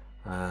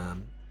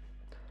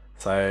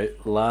 So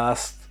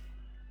last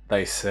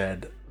they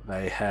said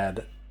they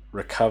had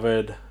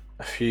recovered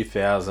a few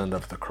thousand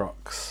of the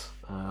crocs,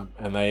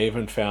 and they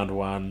even found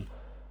one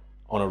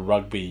on a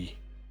rugby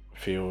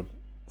field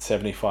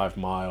 75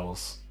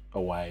 miles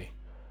away.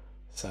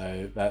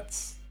 So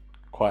that's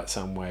quite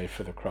some way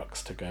for the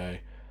crocs to go.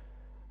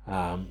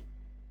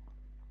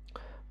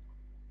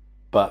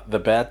 But the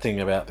bad thing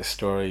about this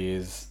story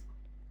is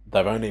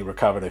they've only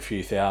recovered a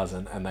few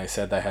thousand, and they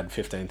said they had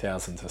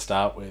 15,000 to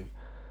start with.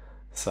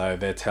 So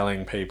they're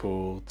telling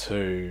people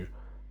to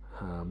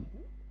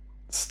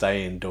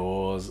stay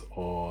indoors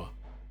or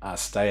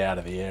stay out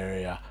of the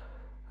area,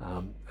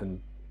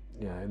 and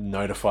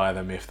notify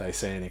them if they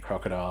see any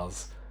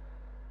crocodiles.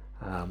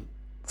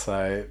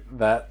 So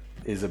that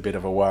is a bit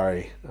of a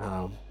worry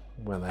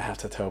when they have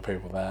to tell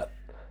people that.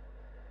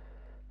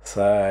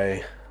 So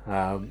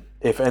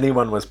if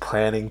anyone was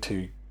planning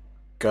to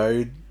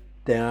go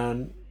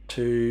down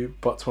to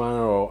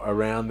Botswana or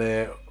around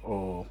there,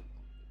 or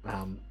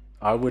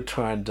I would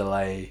try and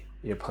delay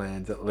your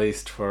plans at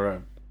least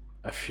for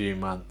a few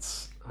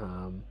months,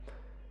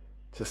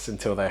 just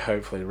until they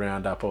hopefully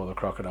round up all the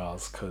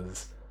crocodiles,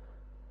 because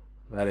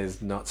that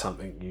is not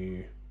something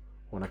you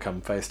want to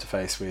come face to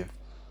face with,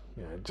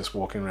 just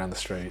walking around the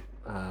street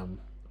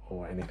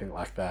or anything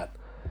like that.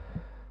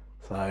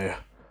 So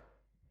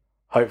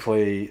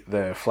hopefully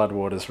the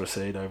floodwaters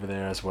recede over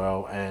there as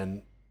well,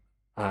 and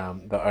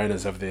the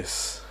owners of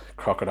this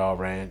crocodile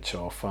ranch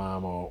or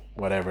farm or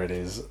whatever it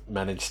is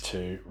manage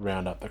to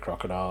round up the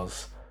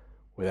crocodiles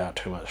without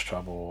too much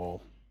trouble,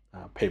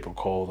 or people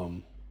call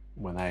them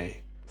when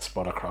they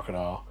spot a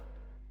crocodile.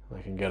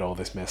 They can get all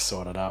this mess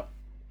sorted up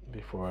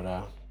before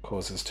it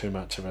causes too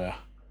much of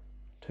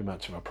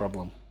a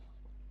problem.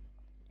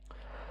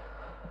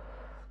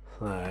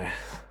 So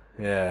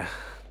yeah,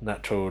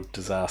 natural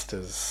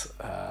disasters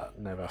are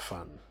never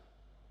fun.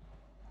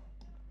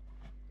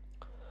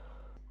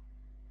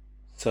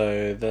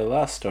 So the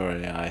last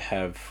story I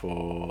have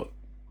for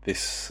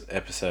this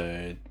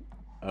episode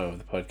of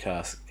the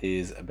podcast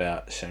is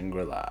about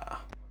Shangri-La.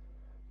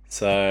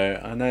 So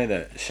I know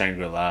that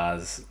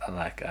Shangri-La's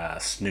like a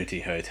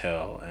snooty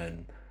hotel,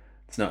 and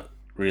it's not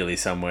really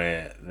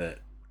somewhere that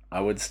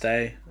I would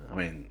stay. I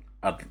mean,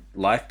 I'd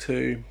like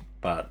to,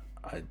 but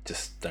I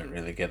just don't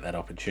really get that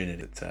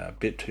opportunity. It's a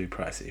bit too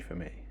pricey for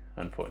me,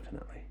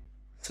 unfortunately.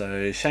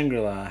 So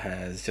Shangri-La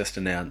has just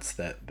announced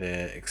that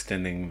they're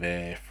extending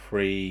their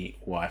free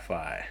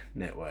Wi-Fi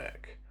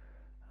network.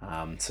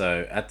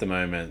 So at the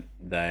moment,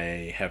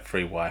 they have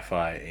free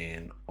Wi-Fi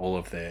in all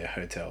of their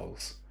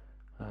hotels.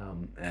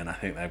 And I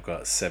think they've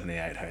got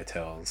 78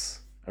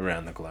 hotels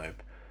around the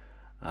globe.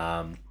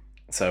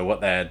 So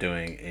what they are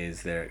doing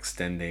is they're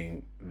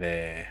extending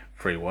their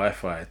free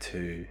Wi-Fi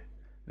to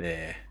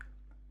their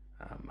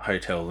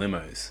hotel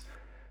limos.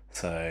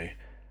 So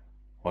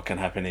what can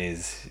happen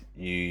is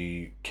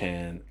you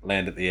can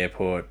land at the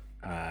airport,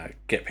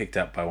 get picked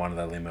up by one of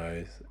the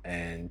limos,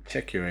 and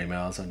check your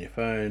emails on your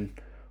phone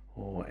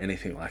or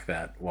anything like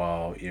that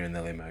while you're in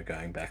the limo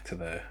going back to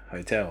the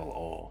hotel,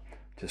 or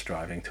just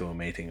driving to a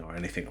meeting or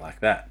anything like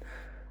that.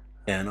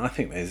 And I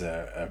think these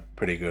are a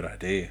pretty good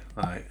idea.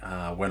 Like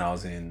when I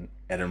was in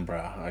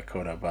Edinburgh, I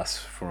caught a bus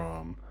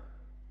from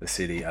the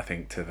city, I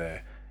think, to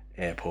the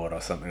airport or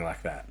something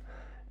like that,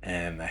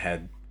 and they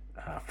had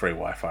free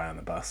Wi-Fi on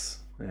the bus,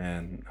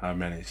 and I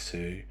managed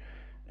to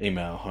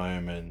email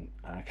home and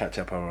catch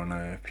up on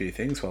a few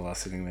things while I was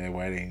sitting there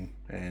waiting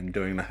and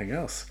doing nothing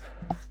else.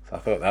 So I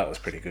thought that was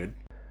pretty good.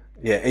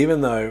 Yeah,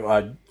 even though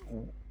I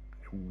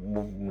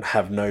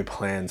have no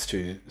plans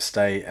to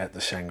stay at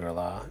the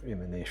Shangri-La in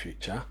the near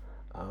future,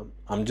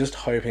 I'm just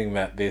hoping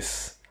that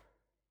this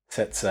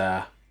sets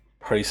a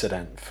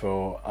precedent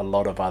for a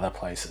lot of other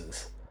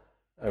places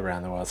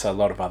around the world, so a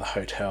lot of other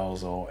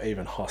hotels or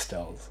even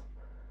hostels.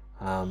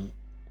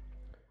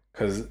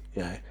 Because,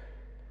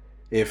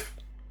 if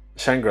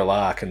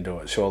Shangri-La can do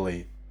it,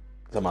 surely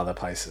some other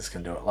places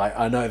can do it. Like,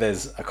 I know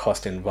there's a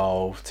cost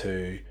involved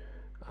to,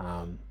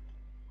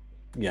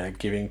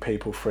 giving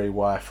people free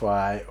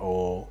Wi-Fi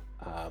or,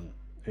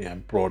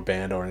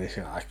 broadband or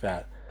anything like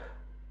that.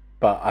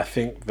 But I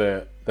think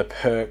the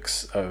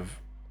perks of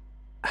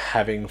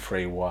having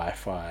free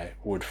Wi-Fi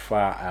would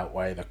far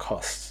outweigh the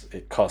costs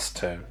it costs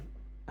to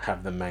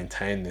have them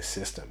maintain this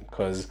system.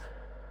 Because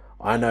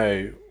I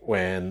know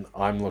when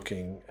I'm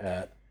looking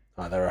at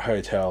either a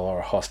hotel or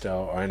a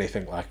hostel or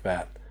anything like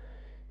that,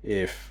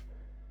 if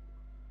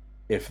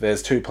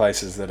there's two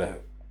places that are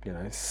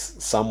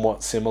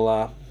somewhat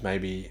similar,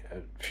 maybe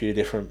a few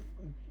different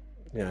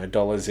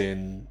dollars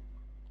in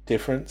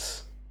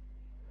difference,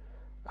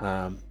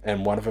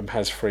 and one of them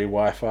has free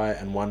Wi-Fi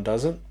and one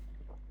doesn't,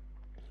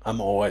 I'm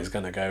always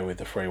going to go with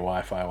the free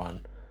Wi-Fi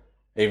one,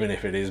 even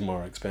if it is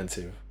more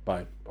expensive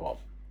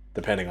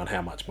depending on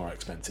how much more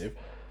expensive.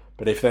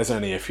 But if there's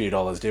only a few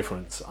dollars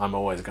difference, I'm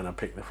always going to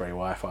pick the free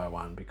Wi-Fi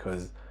one,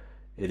 because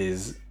it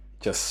is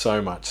just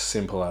so much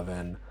simpler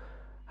than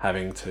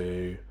having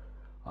to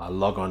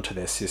log onto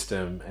their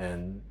system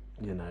and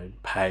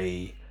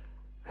pay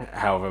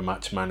however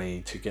much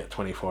money to get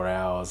 24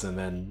 hours, and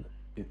then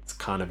it's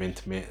kind of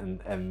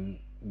intermittent, and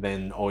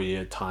then all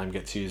your time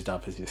gets used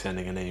up as you're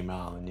sending an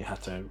email, and you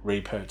have to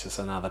repurchase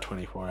another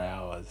 24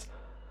 hours.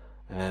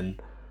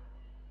 And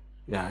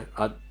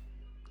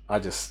I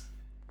just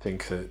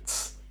think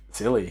it's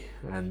silly.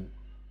 And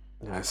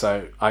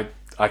so I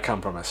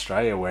come from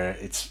Australia, where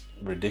it's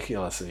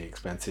ridiculously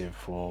expensive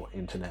for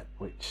internet,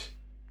 which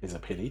is a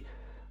pity.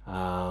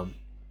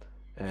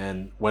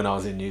 And when I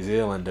was in New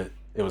Zealand,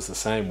 it was the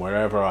same.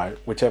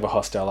 Whichever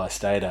hostel I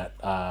stayed at,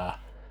 I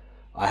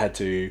had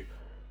to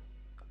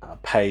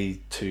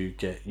pay to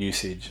get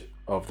usage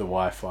of the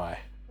Wi-Fi,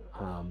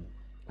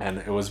 and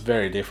it was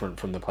very different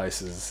from the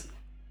places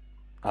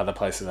other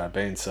places I've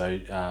been. So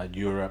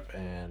Europe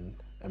and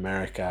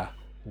America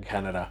and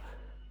Canada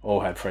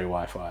all had free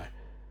Wi-Fi,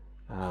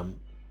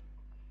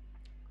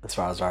 as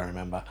far as I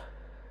remember.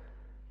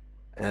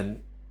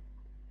 And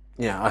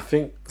yeah, I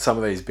think some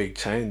of these big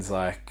chains,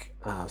 like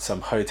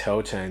some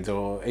hotel chains,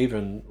 or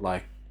even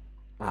like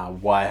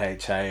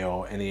YHA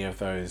or any of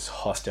those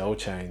hostel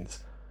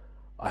chains,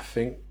 I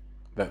think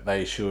that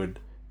they should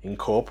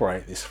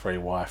incorporate this free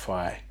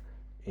Wi-Fi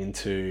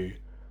into,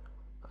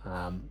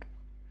 you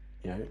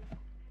know,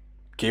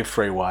 give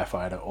free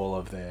Wi-Fi to all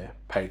of their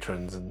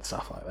patrons and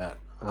stuff like that.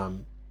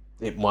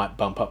 It might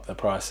bump up the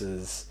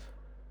prices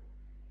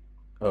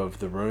of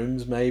the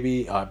rooms,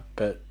 maybe.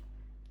 But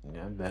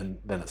then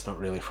it's not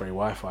really free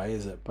Wi-Fi,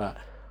 is it? But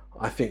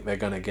I think they're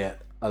going to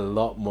get a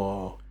lot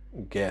more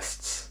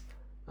guests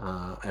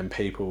and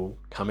people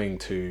coming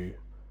to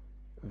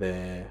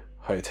their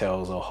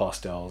hotels or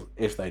hostels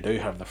if they do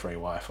have the free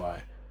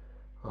Wi-Fi.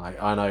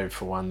 Like, I know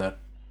for one that,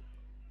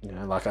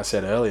 like I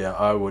said earlier,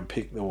 I would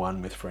pick the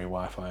one with free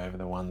Wi-Fi over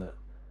the one that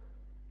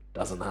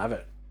doesn't have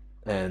it.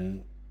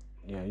 And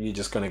you're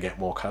just going to get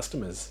more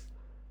customers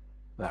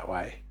that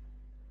way.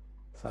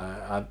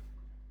 So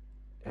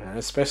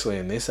especially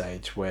in this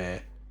age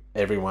where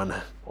everyone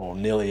or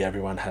nearly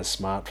everyone has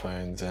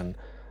smartphones, and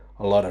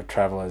a lot of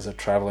travelers are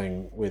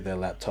traveling with their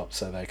laptops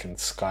so they can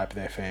Skype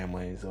their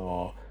families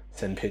or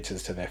send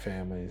pictures to their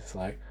families.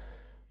 Like,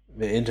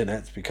 the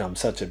internet's become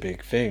such a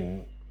big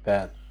thing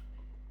that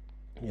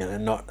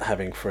not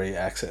having free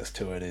access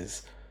to it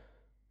is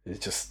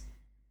just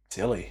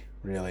silly,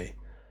 really.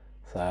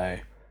 So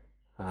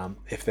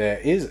if there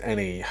is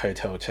any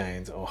hotel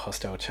chains or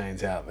hostel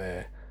chains out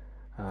there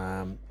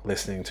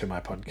listening to my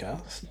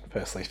podcast,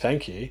 firstly,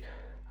 thank you.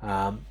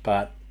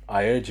 But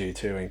I urge you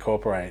to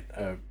incorporate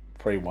a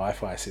free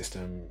Wi-Fi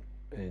system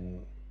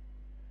in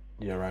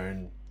your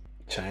own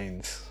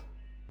chains.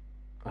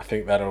 I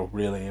think that'll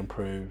really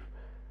improve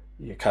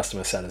your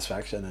customer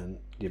satisfaction and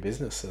your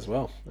business as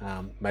well.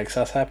 Makes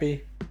us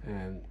happy,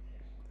 and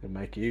it'll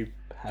make you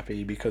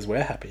happy because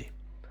we're happy.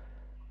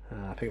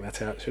 I think that's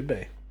how it should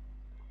be.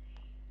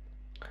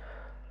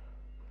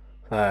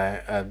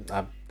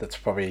 That's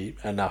probably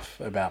enough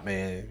about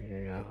me.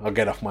 I'll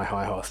get off my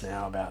high horse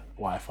now about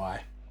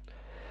Wi-Fi.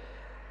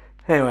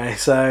 Anyway,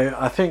 so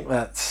I think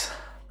that's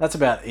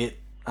about it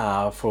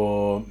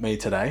for me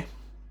today.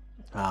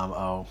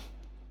 I'll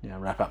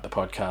wrap up the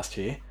podcast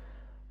here.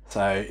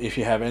 So if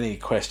you have any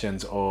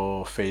questions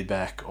or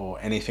feedback or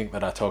anything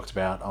that I talked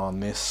about on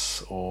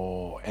this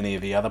or any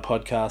of the other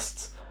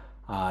podcasts,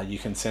 you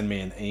can send me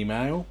an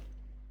email,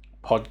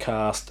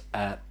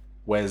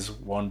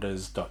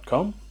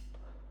 podcast@weswanders.com.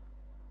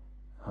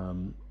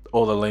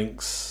 All the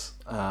links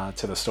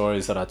to the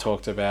stories that I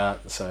talked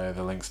about, so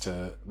the links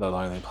to The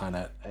Lonely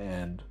Planet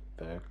and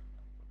the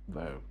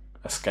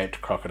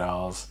Escaped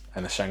Crocodiles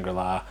and the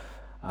Shangri-La,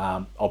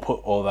 I'll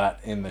put all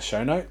that in the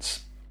show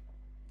notes.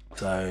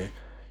 So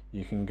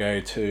you can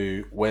go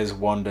to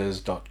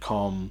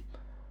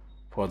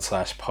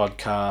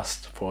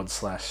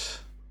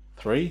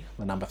weswanders.com/podcast/3,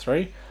 the number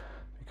 3,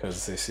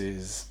 because this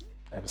is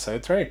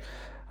episode 3.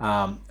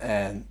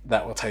 And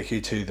that will take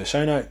you to the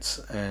show notes,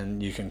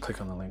 and you can click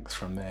on the links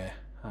from there.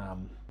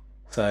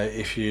 So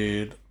if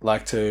you'd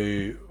like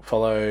to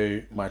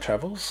follow my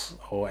travels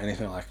or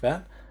anything like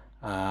that,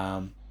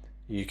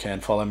 you can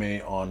follow me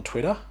on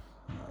Twitter.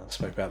 I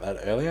spoke about that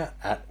earlier,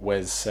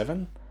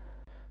 @Wes7.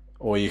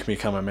 Or you can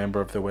become a member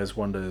of the Wes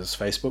Wanders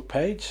Facebook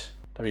page,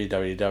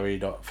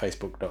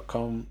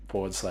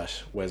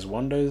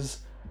 www.facebook.com/WesWanders.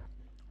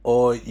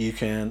 Or you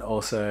can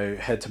also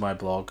head to my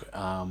blog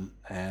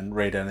and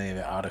read any of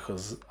the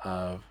articles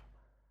I've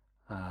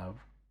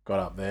got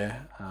up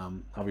there.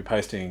 I'll be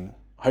posting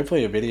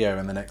hopefully a video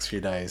in the next few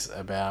days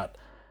about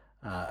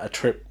a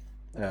trip,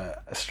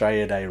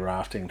 Australia Day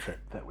rafting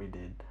trip that we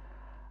did.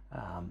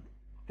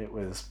 It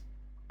was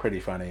pretty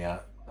funny.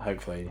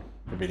 Hopefully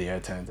the video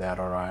turns out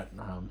all right.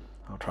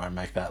 I'll try and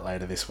make that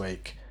later this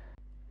week.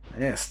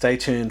 Yeah, stay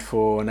tuned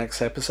for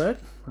next episode.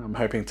 I'm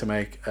hoping to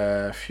make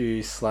a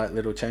few slight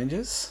little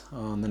changes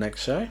on the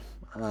next show.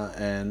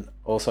 And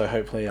also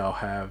hopefully I'll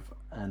have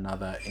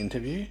another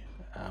interview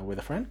with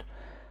a friend.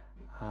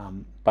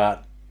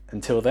 But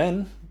until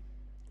then,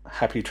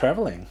 happy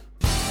travelling.